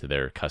cost to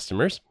their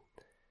customers.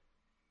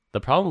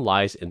 The problem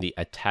lies in the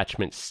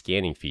attachment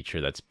scanning feature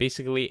that's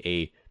basically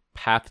a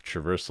path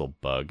traversal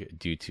bug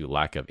due to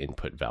lack of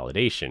input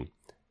validation.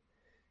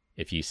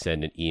 If you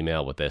send an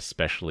email with a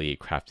specially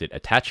crafted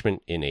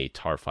attachment in a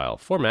tar file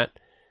format,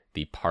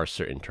 the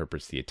parser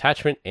interprets the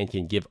attachment and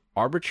can give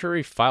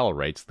arbitrary file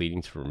rights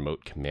leading to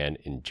remote command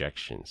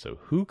injection. So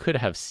who could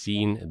have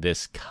seen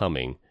this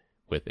coming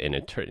with an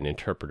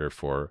interpreter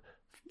for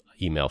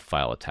email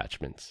file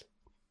attachments?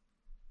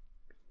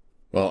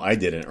 Well, I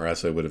didn't, or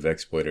else I would have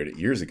exploited it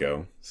years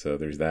ago. So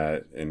there's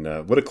that.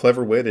 And what a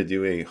clever way to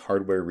do a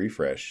hardware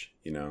refresh,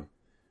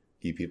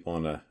 keep people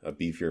on a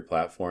beefier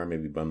platform,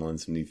 maybe bundle in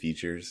some new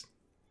features,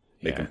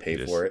 make them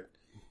pay for it.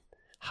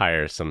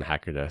 Hire some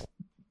hacker to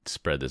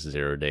spread this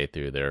 0 day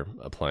through their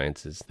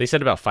appliances. They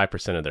said about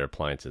 5% of their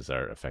appliances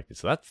are affected.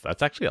 So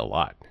that's actually a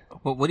lot.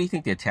 Well, what do you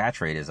think the attach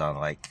rate is on,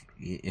 like,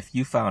 if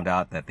you found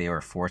out that they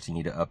were forcing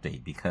you to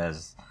update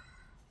because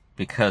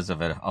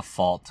of a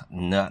fault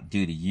not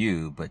due to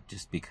you, but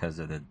just because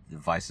of the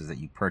devices that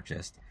you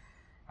purchased?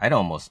 I'd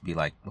almost be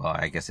like, well,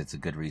 I guess it's a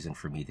good reason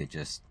for me to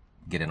just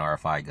get an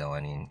RFI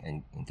going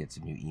and get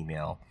some new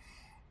email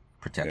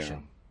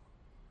protection.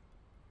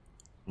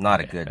 Yeah.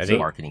 Not a good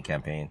marketing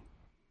campaign.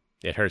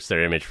 It hurts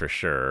their image for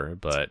sure,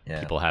 but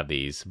people have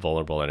these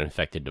vulnerable and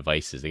infected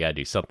devices. They got to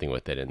do something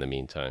with it in the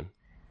meantime.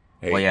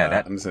 Hey,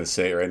 I'm just going to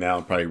say it right now,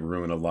 and probably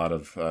ruin a lot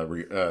of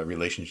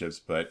relationships,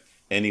 but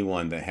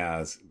anyone that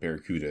has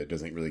Barracuda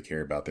doesn't really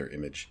care about their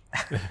image.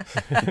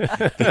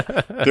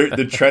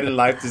 they're treading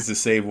life just to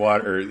save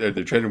water, or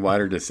they're treading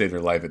water to save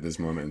their life at this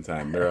moment in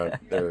time.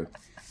 They're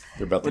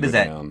They're about to What go is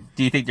that? down.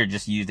 Do you think they're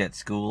just used at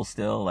schools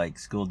still, like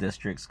school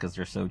districts, because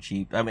they're so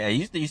cheap? I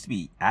mean, there used to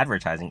be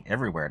advertising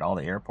everywhere at all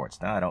the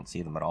airports. Now I don't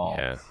see them at all.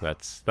 Yeah,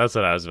 that's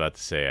what I was about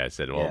to say. I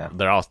said, well,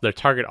 Yeah. their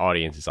target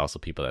audience is also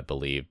people that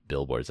believe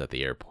billboards at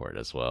the airport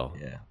as well.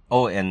 Yeah.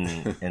 Oh,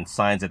 and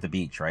signs at the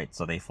beach, right?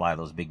 So they fly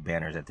those big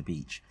banners at the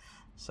beach.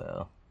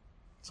 So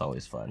it's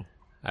always fun.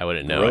 I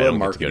wouldn't know. Guerrilla I don't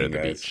get to go to marketing, the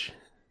guys. beach.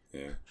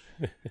 Yeah.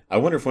 I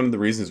wonder if one of the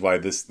reasons why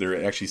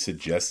they're actually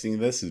suggesting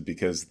this is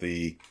because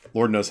the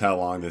Lord knows how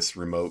long this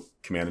remote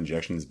command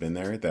injection has been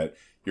there, that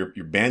you're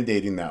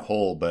band-aiding that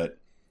hole, but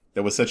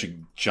that was such a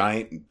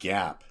giant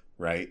gap,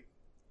 right?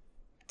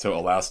 To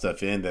allow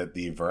stuff in, that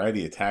the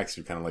variety of attacks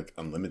are kind of like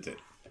unlimited.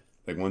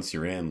 Like once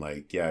you're in,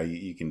 like, yeah,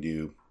 you can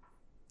do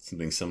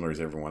something similar as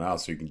everyone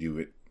else, so you can do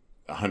it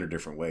 100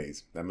 different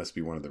ways. That must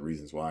be one of the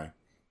reasons why.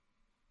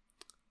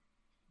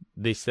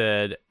 They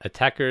said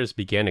attackers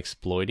began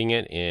exploiting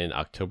it in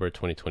October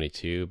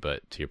 2022,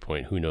 but to your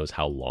point, who knows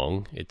how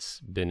long it's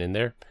been in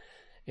there.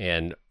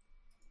 And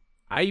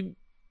I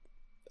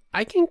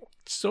can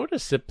sort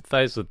of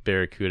sympathize with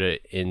Barracuda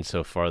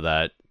insofar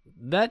that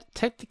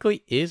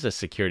technically is a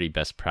security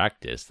best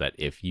practice, that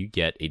if you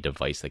get a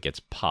device that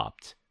gets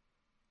popped,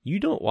 you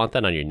don't want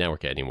that on your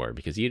network anymore,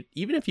 because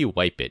even if you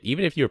wipe it,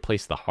 even if you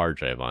replace the hard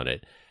drive on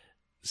it,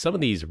 some of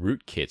these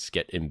rootkits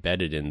get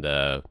embedded in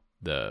the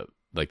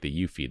like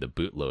the UEFI, the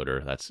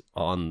bootloader that's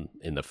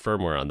in the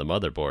firmware on the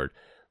motherboard.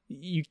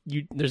 You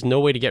there's no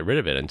way to get rid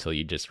of it until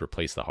you just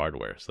replace the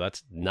hardware. So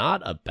that's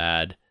not a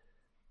bad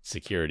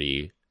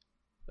security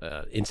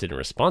incident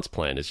response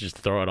plan. Is just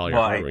throw out all your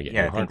hardware and get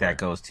new hardware. I think that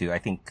goes to, I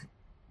think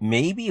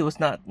maybe it was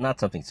not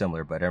something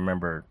similar, but I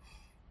remember,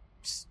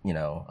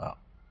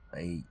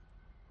 I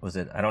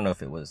don't know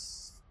if it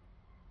was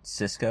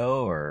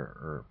Cisco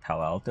or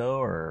Palo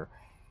Alto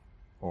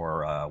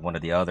or one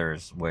of the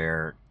others,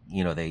 where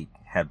they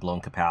had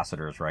blown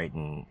capacitors, right?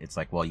 And it's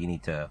like, well, you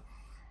need to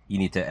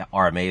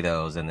RMA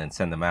those and then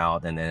send them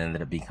out, and then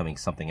ended up becoming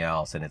something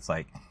else. And it's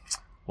like,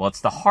 well,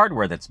 it's the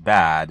hardware that's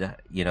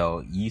bad.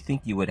 You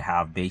think you would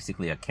have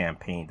basically a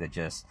campaign to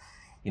just,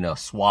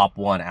 swap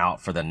one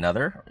out for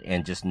another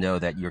and just know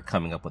that you're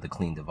coming up with a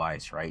clean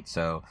device, right?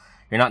 So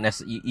you're not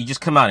necessarily, you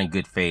just come out in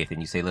good faith and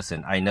you say,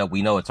 listen,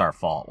 we know it's our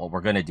fault. What we're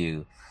going to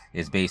do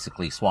is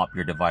basically swap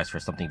your device for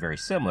something very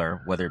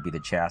similar, whether it be the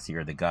chassis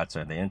or the guts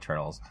or the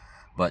internals.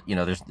 But,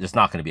 there's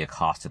not going to be a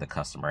cost to the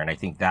customer. And I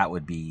think that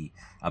would be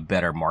a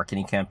better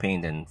marketing campaign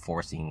than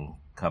forcing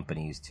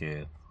companies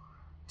to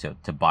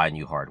buy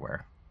new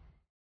hardware.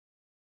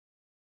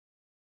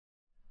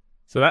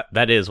 So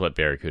that is what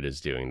Barracuda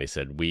is doing. They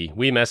said,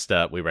 we messed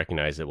up. We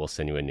recognize it. We'll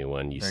send you a new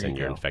one. You send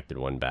your infected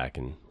one back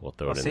and we'll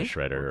throw it in the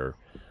shredder or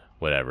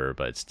whatever.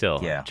 But it's still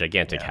a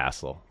gigantic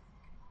hassle.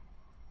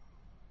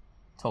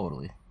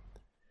 Totally.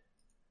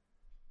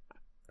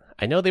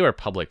 I know they were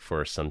public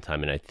for some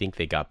time, and I think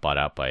they got bought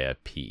out by a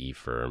PE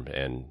firm,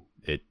 and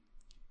it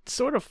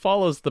sort of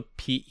follows the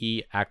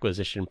PE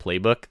acquisition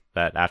playbook,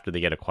 that after they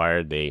get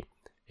acquired, they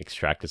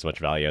extract as much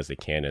value as they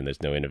can, and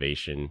there's no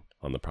innovation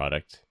on the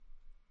product.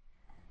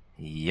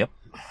 Yep.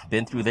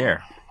 Been through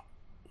there.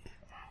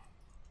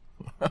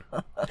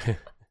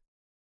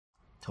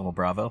 Tomo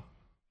Bravo.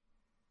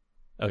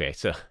 Okay,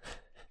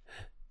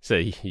 so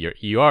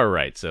you are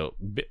right. So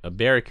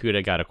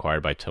Barracuda got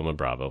acquired by Thoma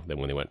Bravo, then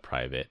when they went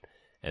private.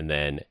 And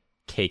then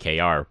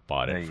KKR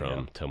bought it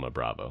from Thoma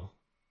Bravo.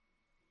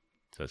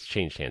 So it's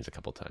changed hands a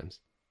couple times.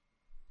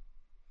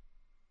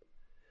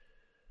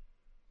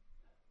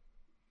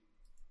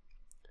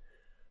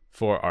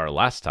 For our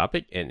last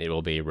topic, and it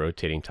will be a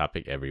rotating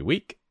topic every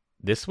week,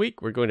 this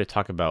week we're going to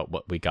talk about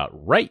what we got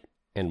right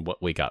and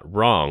what we got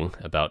wrong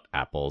about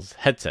Apple's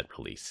headset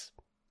release.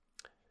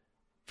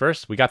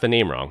 First, we got the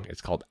name wrong.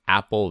 It's called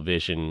Apple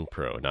Vision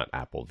Pro, not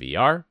Apple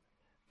VR.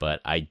 But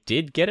I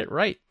did get it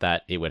right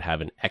that it would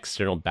have an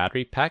external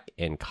battery pack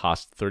and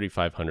cost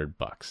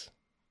 $3,500.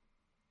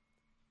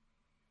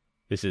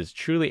 This is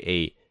truly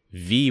a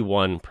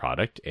V1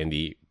 product, and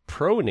the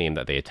Pro name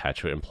that they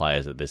attach to it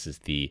implies that this is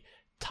the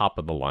top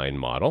of the line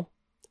model.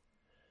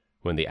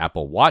 When the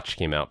Apple Watch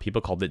came out,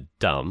 people called it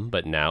dumb,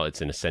 but now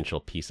it's an essential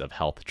piece of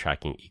health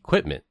tracking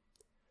equipment.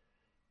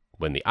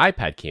 When the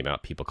iPad came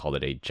out, people called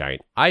it a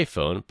giant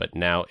iPhone, but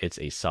now it's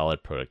a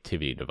solid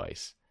productivity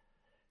device.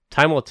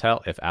 Time will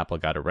tell if Apple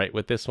got it right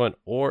with this one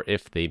or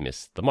if they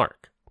missed the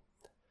mark.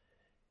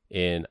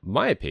 In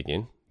my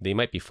opinion, they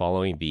might be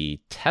following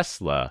the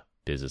Tesla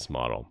business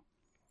model.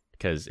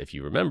 Because if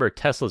you remember,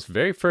 Tesla's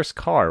very first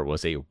car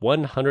was a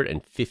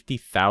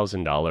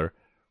 $150,000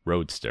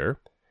 Roadster.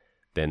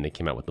 Then they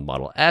came out with the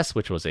Model S,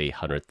 which was a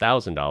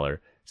 $100,000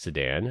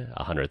 sedan,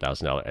 a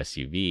 $100,000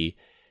 SUV,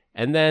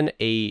 and then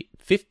a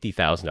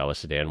 $50,000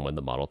 sedan when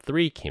the Model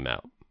 3 came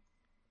out.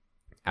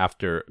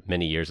 After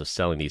many years of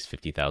selling these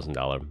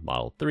 $50,000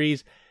 Model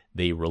 3s,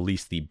 they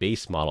released the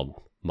base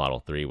model Model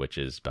 3, which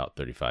is about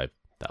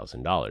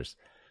 $35,000.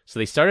 So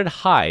they started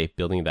high,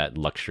 building that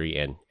luxury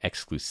and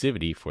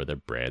exclusivity for their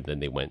brand, then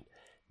they went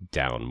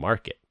down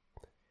market.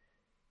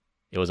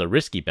 It was a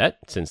risky bet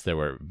since there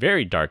were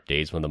very dark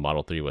days when the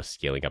Model 3 was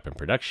scaling up in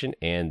production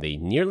and they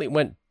nearly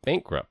went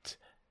bankrupt.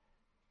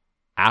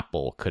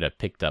 Apple could have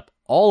picked up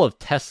all of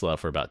Tesla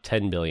for about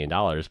 $10 billion,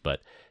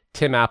 but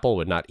Tim Apple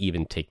would not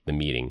even take the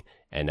meeting.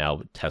 And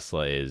now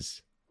Tesla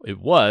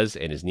was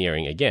and is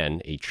nearing again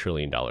 $1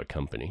 trillion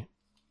company.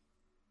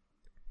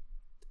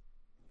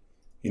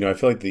 I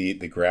feel like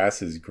the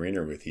grass is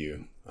greener with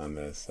you on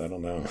this. I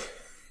don't know.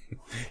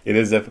 It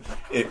is,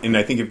 and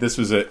I think if this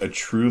was a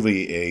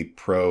truly a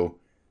pro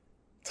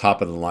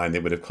top of the line, they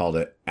would have called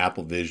it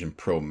Apple Vision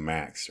Pro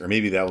Max, or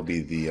maybe that would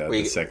be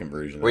the second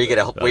version. Where you get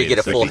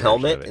a full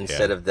helmet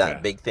instead yeah. of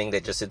that big thing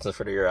that just sits in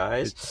front of your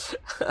eyes.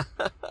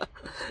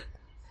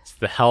 It's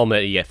the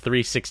helmet. You get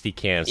 360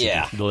 cams.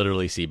 Yeah. You can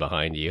literally see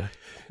behind you.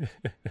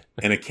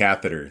 And a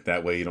catheter.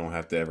 That way you don't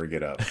have to ever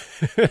get up.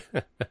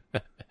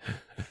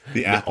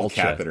 The Apple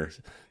Ultra. catheter.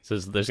 So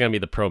there's going to be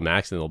the Pro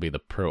Max and there'll be the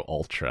Pro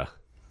Ultra.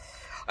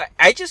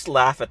 I just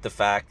laugh at the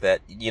fact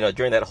that,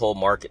 during that whole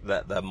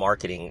the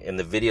marketing and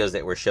the videos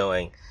that we're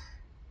showing,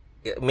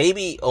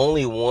 maybe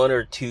only one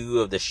or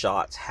two of the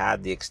shots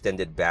had the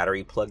extended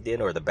battery plugged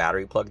in or the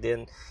battery plugged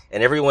in,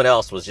 and everyone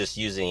else was just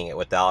using it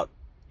without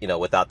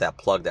that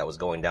plug that was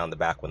going down the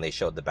back when they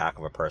showed the back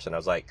of a person. I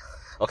was like,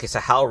 okay, so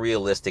how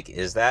realistic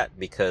is that?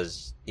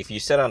 Because if you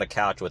sit on a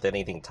couch with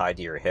anything tied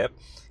to your hip,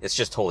 it's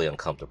just totally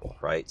uncomfortable,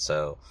 right?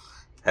 So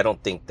I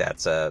don't think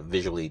that's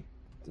visually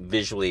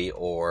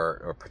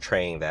or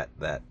portraying that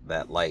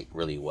light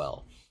really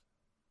well.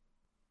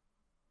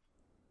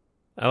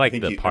 I like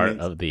the part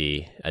of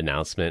the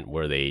announcement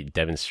where they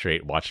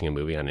demonstrate watching a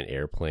movie on an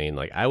airplane.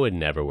 Like, I would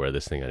never wear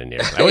this thing on an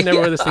airplane. I would never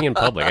wear this thing in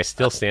public. I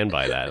still stand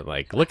by that.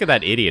 Like, look at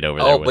that idiot over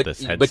there with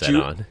this headset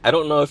on. I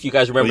don't know if you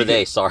guys remember the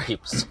day. Sorry,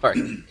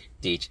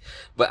 Deech.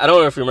 But I don't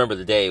know if you remember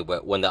the day,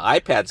 but when the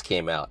iPads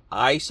came out,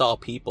 I saw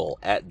people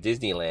at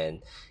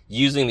Disneyland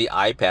using the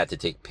iPad to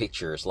take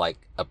pictures, like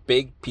a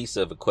big piece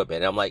of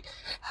equipment. And I'm like,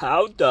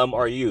 how dumb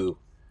are you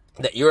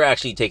that you're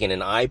actually taking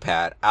an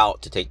iPad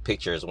out to take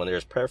pictures when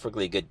there's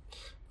perfectly good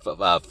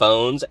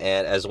phones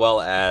and as well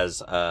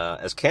as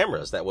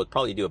cameras that would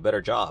probably do a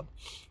better job,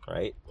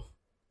 right?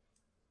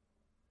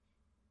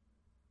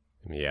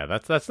 Yeah,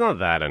 that's not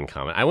that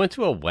uncommon. I went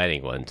to a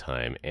wedding one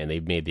time, and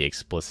they made the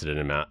explicit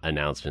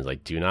announcements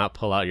like, "Do not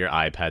pull out your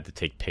iPad to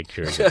take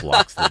pictures; it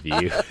blocks the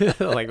view."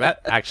 Like,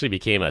 that actually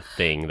became a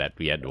thing that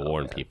we had to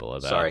warn people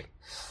about. Sorry,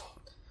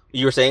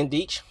 you were saying,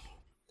 Deech?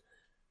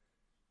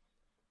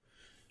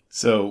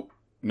 So,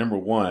 number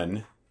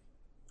one,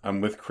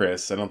 I'm with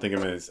Chris. I don't think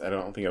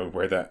I would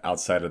wear that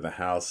outside of the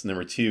house.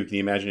 Number two, can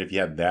you imagine if you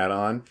had that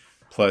on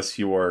plus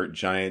your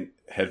giant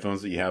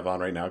headphones that you have on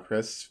right now,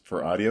 Chris,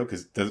 for audio?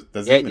 Because does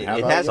it even have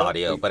audio? It has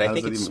audio, but I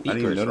think it's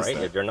speakers, right?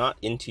 That. They're not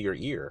into your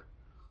ear.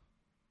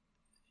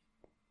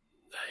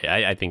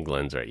 I think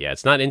Glenn's right. Yeah,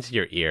 it's not into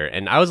your ear.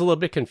 And I was a little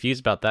bit confused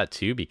about that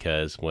too,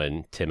 because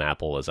when Tim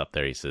Apple was up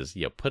there, he says,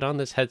 put on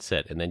this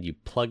headset and then you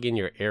plug in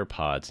your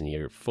AirPods and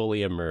you're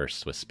fully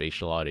immersed with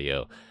spatial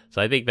audio.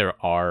 So I think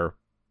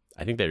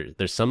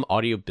there's some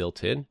audio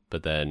built in,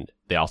 but then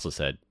they also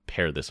said,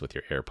 pair this with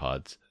your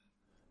AirPods.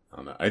 I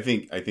don't know. I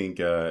think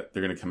they're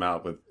going to come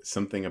out with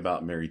something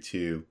about Mary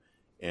 2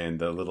 and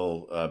the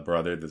little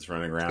brother that's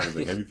running around is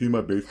like, have you seen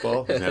my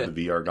baseball? He's going to have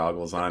the VR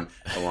goggles on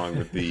along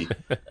with the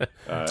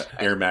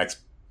Air Max,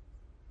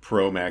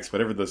 Pro Max,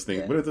 whatever those things.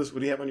 Yeah. What are those? What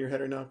do you have on your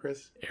head right now,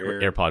 Chris?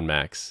 AirPod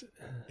Max.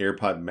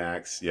 AirPod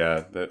Max,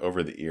 yeah,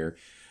 over the ear.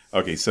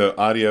 Okay, so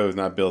audio is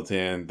not built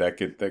in. That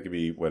could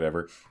be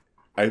whatever.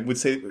 I would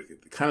say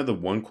kind of the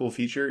one cool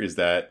feature is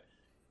that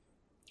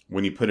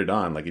when you put it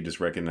on, like, it just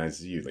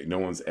recognizes you. Like, no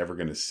one's ever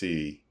going to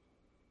see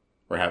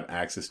or have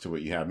access to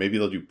what you have. Maybe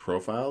they'll do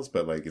profiles,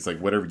 but like, it's like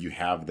whatever you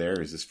have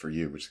there is just for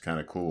you, which is kind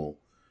of cool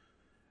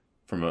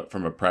from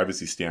a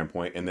privacy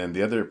standpoint. And then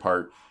the other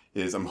part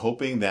is I'm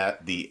hoping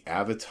that the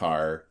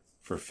avatar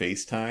for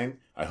FaceTime,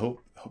 I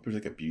hope there's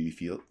like a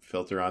beauty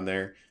filter on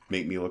there,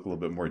 make me look a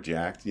little bit more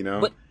jacked,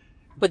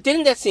 But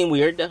didn't that seem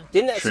weird?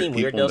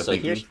 Though? So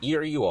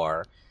here you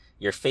are.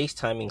 You're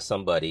FaceTiming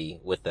somebody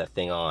with that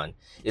thing on.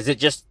 Is it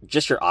just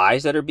your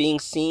eyes that are being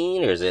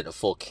seen, or is it a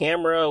full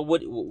camera?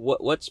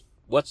 What's?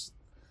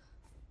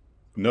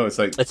 No, it's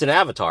like it's an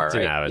avatar. It's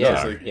right? an avatar. Yeah,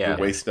 it's like your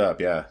waist up.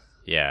 Yeah.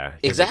 Yeah,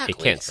 exactly.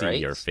 It can't see right?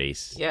 your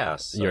face. Yeah,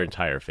 your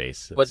entire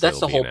face. But that's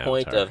the whole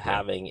point of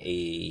having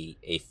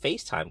a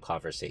FaceTime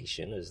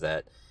conversation, is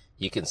that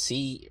you can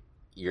see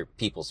your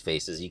people's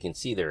faces, you can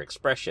see their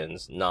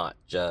expressions, not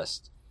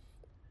just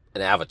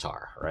an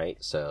avatar, right?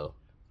 So.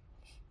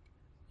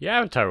 Your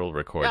avatar will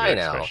record your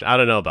expression. I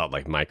don't know about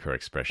like micro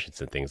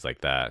expressions and things like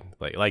that.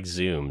 Like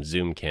Zoom.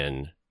 Zoom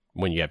can,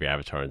 when you have your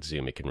avatar on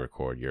Zoom, it can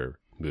record your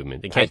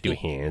movement. It can't do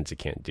hands. It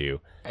can't do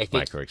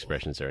micro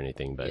expressions or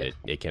anything, but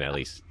it can at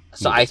least.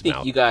 So I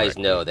think you guys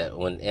know that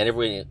when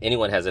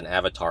anyone has an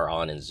avatar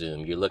on in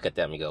Zoom, you look at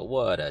them and you go,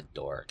 "What a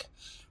dork."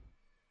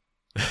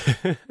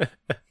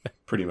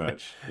 Pretty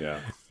much,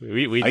 yeah.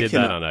 We did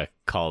that on a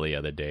call the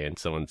other day, and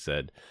someone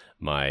said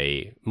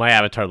my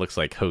avatar looks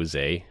like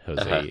Jose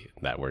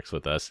that works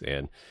with us,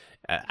 and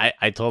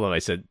I told him, I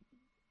said,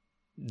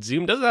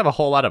 Zoom doesn't have a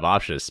whole lot of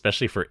options,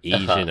 especially for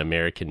Asian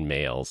American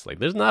males. Like,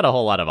 there's not a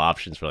whole lot of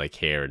options for like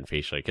hair and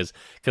facial, because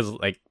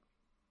like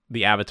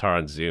the avatar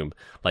on Zoom,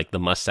 like the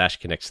mustache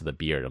connects to the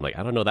beard. I'm like,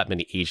 I don't know that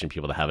many Asian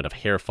people that have enough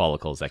hair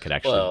follicles that could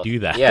actually do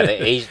that. Yeah,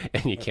 the Asian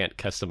and you can't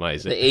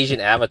customize it. The Asian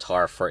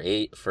avatar for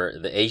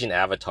the Asian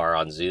avatar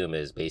on Zoom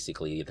is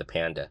basically the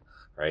panda,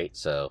 right?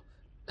 So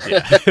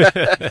yeah,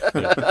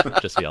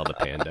 just be all the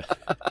panda.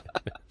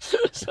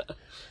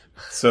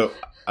 So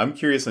I'm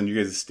curious on you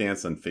guys'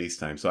 stance on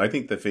FaceTime. So I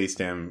think the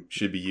FaceTime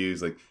should be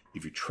used like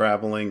if you're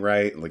traveling,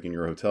 right? Like in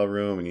your hotel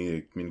room and you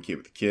need to communicate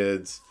with the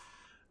kids.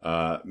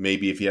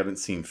 Maybe if you haven't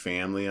seen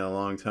family in a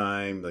long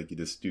time, like you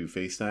just do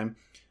FaceTime.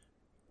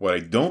 What I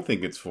don't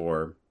think it's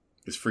for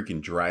is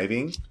freaking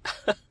driving.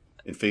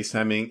 And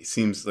FaceTiming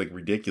seems like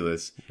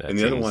ridiculous. That and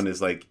the other one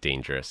is like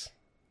dangerous.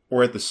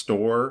 Or at the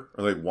store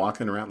or like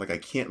walking around. Like I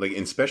can't, like,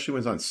 especially when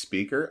it's on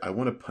speaker, I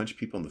want to punch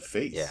people in the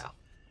face. Yeah.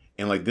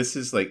 And like this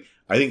is like,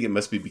 I think it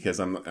must be because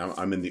I'm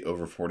in the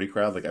over 40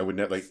 crowd. Like I would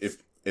never, like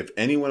if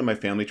anyone in my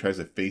family tries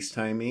to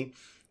FaceTime me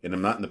and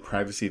I'm not in the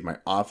privacy of my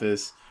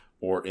office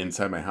or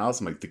inside my house,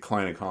 I'm like,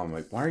 decline a call. I'm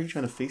like, why are you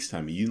trying to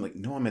FaceTime me? You like,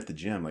 no, I'm at the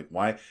gym. Like,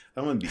 why? I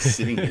don't want to be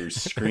sitting here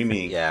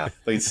screaming. Yeah.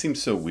 Like, it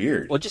seems so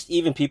weird. Well, just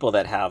even people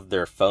that have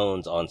their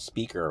phones on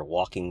speaker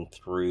walking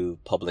through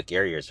public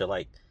areas, they're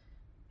like,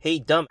 hey,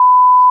 dumb,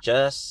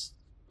 just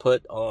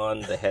put on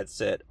the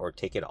headset or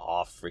take it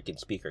off freaking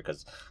speaker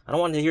because I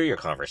don't want to hear your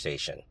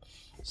conversation.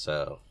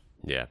 So.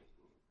 Yeah.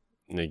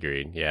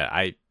 Agreed. Yeah.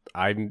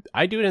 I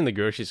do it in the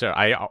grocery store.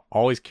 I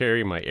always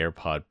carry my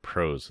AirPod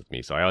Pros with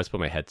me, so I always put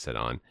my headset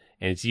on.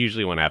 And it's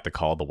usually when I have to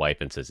call the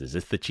wife and says, is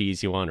this the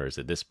cheese you want, or is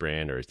it this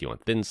brand, or do you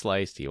want thin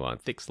sliced, do you want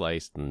thick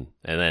sliced? And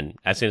then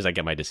as soon as I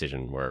get my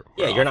decision, we're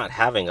you're off. not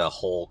having a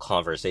whole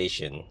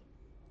conversation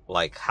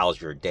like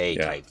how's your day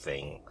type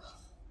thing,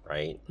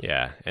 right?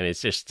 Yeah, and it's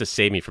just to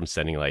save me from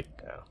sending like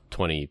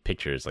 20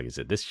 pictures. Like, is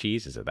it this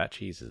cheese? Is it that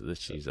cheese? Is it this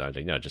cheese?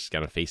 No, just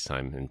kind of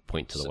FaceTime and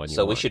point to the one you want.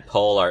 So we should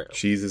poll our...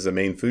 Cheese is a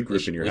main food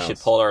group in your house. We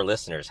should poll our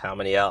listeners. How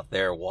many out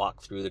there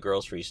walk through the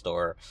grocery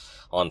store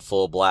on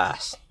full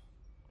blast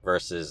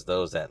versus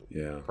those that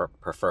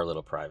prefer a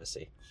little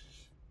privacy?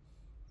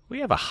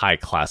 We have a high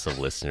class of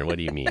listener. What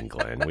do you mean,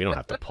 Glenn? We don't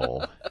have to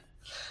poll.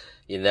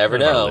 You never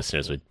None of know. our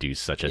listeners would do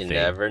such a thing. You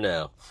never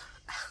know.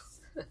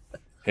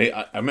 Hey,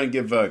 I'm going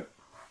to give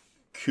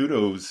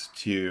kudos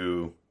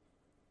to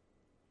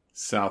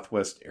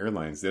Southwest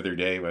Airlines. The other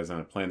day, when I was on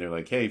a plane, they're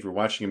like, hey, if you're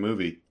watching a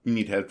movie, you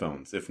need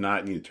headphones. If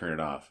not, you need to turn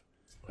it off.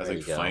 I was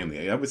like,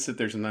 finally. I would sit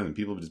there sometimes and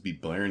people would just be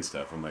blaring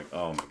stuff. I'm like,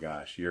 oh my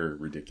gosh, you're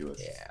ridiculous.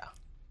 Yeah.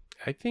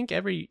 I think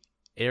every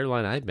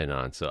airline I've been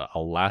on, so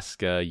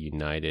Alaska,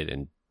 United,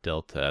 and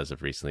Delta as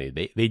of recently,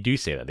 they do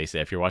say that. They say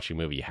if you're watching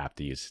a movie, you have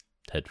to use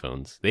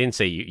headphones. They didn't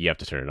say you have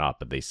to turn it off,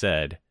 but they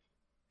said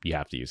you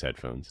have to use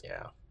headphones.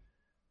 Yeah.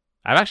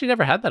 I've actually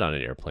never had that on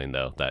an airplane,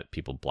 though, that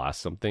people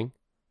blast something.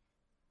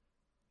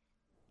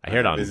 I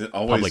hear it on Is it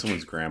always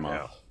someone's grandma?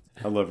 Yeah.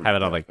 I love it. Have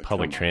it on like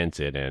public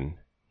transit and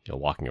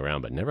walking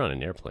around, but never on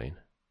an airplane.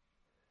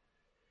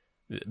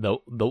 The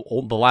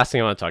last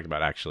thing I want to talk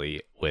about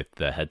actually with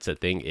the headset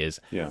thing is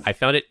I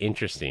found it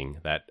interesting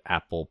that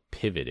Apple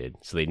pivoted.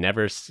 So they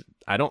never,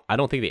 I don't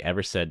think they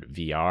ever said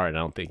VR, and I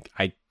don't think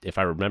if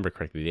I remember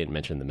correctly, they didn't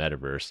mention the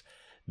metaverse.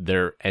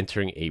 They're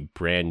entering a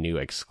brand new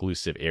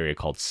exclusive area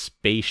called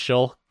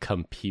spatial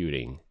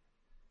computing.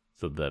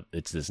 So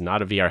it's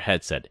not a VR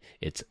headset,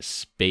 it's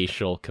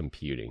spatial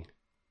computing.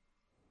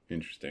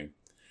 Interesting.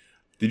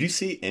 Did you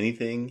see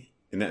anything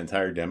in that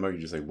entire demo? You're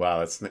just like, wow,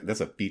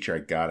 that's a feature I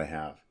gotta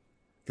have.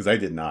 Because I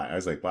did not. I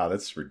was like, wow,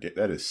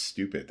 that is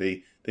stupid.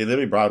 They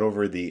literally brought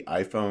over the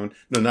iPhone,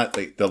 no, not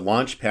like the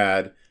launch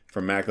pad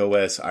from Mac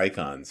OS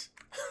icons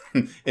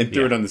and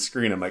threw it on the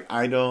screen. I'm like,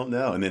 I don't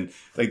know. And then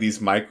like these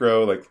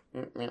micro, like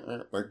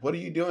what are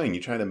you doing?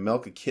 You trying to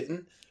milk a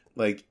kitten?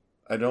 Like,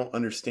 I don't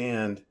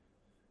understand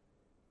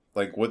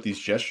like what these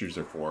gestures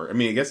are for. I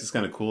mean, I guess it's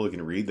kind of cool you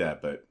can read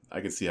that, but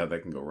I can see how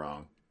that can go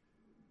wrong.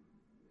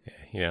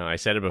 I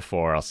said it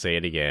before, I'll say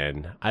it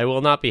again. I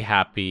will not be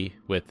happy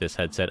with this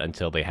headset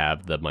until they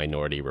have the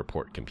Minority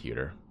Report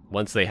computer.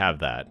 Once they have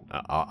that,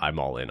 I'm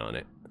all in on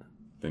it.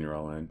 Then you're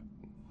all in?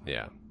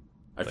 Yeah.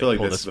 I feel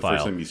like that's the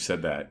first time you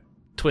said that.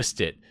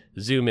 Twist it,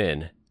 zoom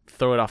in,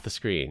 throw it off the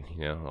screen.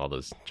 All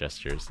those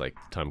gestures like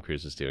Tom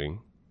Cruise was doing.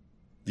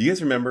 Do you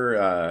guys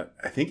remember,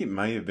 I think it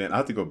might have been, I'll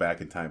have to go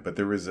back in time, but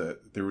there was a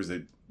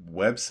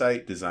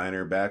website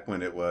designer back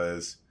when it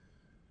was,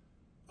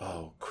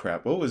 oh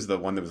crap, what was the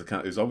one that was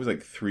it was always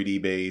like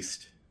 3D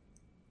based.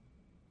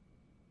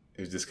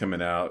 It was just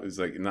coming out. It was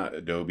like not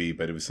Adobe,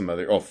 but it was some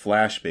other,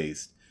 Flash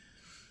based.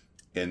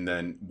 And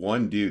then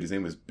one dude, his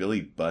name was Billy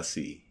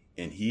Bussey,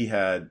 and he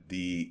had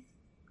the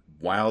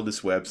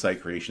wildest website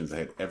creations I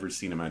had ever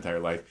seen in my entire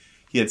life.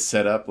 He had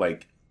set up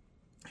like,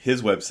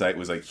 his website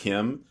was like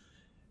him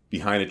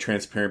behind a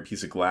transparent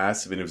piece of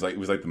glass, and it was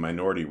like the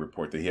Minority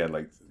Report, that he had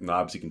like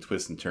knobs you can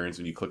twist and turns.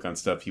 When you click on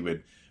stuff, he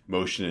would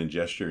motion and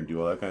gesture and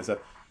do all that kind of stuff.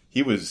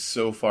 He was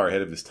so far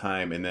ahead of his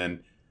time. And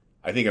then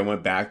I think I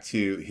went back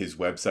to his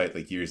website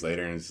like years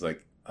later, and it's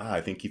like,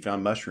 I think he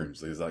found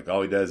mushrooms. He's like,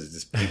 all he does is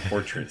just paint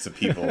portraits of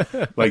people,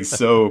 like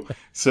so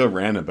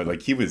random. But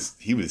like he was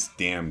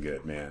damn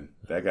good, man.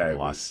 That guy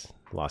lost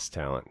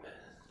talent.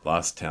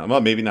 Lost talent.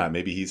 Well, maybe not.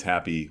 Maybe he's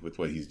happy with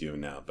what he's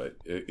doing now. But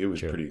it was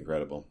True. pretty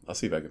incredible. I'll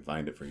see if I can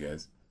find it for you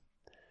guys.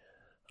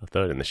 I'll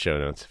throw it in the show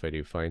notes if I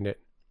do find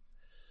it.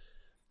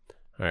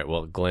 All right.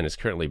 Well, Glenn is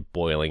currently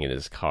boiling in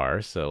his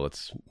car, so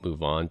let's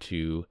move on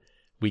to.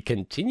 We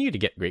continue to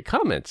get great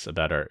comments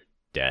about our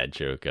dad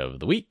joke of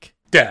the week.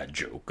 Dad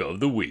joke of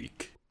the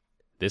week.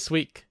 This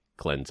week,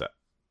 Glenn's up.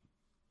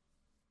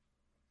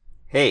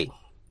 Hey,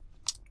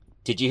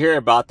 did you hear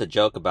about the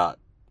joke about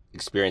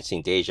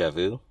experiencing deja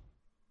vu?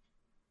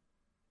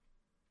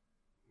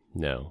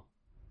 No.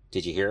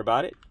 Did you hear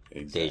about it?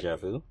 Exactly. Deja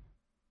vu?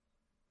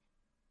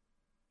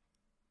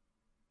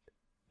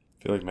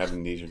 I feel like I'm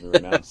having deja vu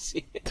right now.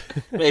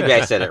 Maybe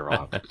I said it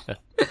wrong.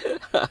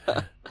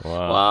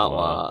 Wah, wah,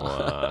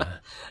 wah.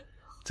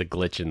 It's a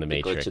glitch in the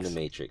Matrix. Glitch in the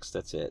Matrix,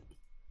 that's it.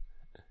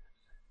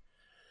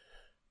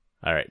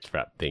 All right, to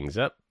wrap things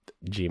up,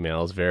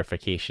 Gmail's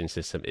verification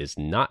system is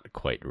not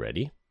quite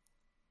ready.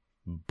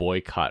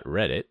 Boycott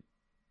Reddit.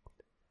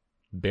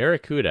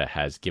 Barracuda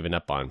has given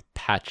up on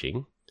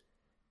patching.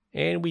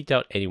 And we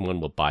doubt anyone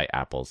will buy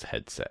Apple's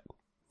headset.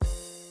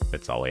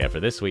 That's all we have for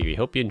this week. We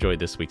hope you enjoyed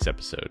this week's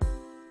episode.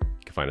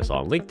 You can find us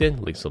all on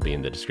LinkedIn. Links will be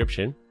in the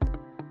description.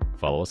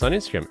 Follow us on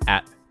Instagram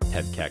at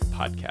PebCAC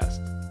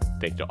Podcast.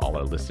 Thank you to all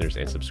our listeners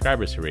and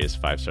subscribers who rated us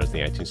 5 stars in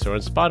the iTunes Store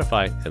and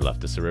Spotify and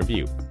left us a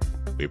review.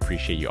 We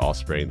appreciate you all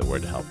spreading the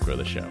word to help grow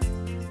the show.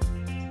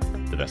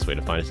 The best way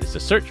to find us is to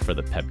search for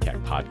the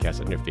PebCAC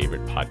Podcast on your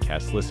favorite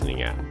podcast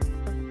listening app.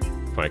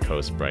 For my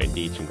co-hosts Brian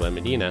Deitch and Glenn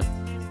Medina,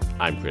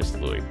 I'm Chris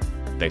Louie.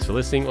 Thanks for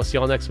listening. We'll see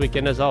you all next week.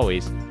 And as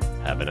always,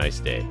 have a nice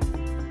day.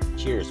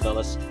 Cheers,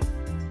 fellas.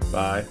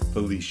 Bye,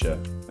 Felicia.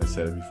 I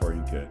said it before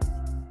you could.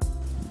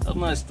 Have a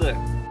nice day.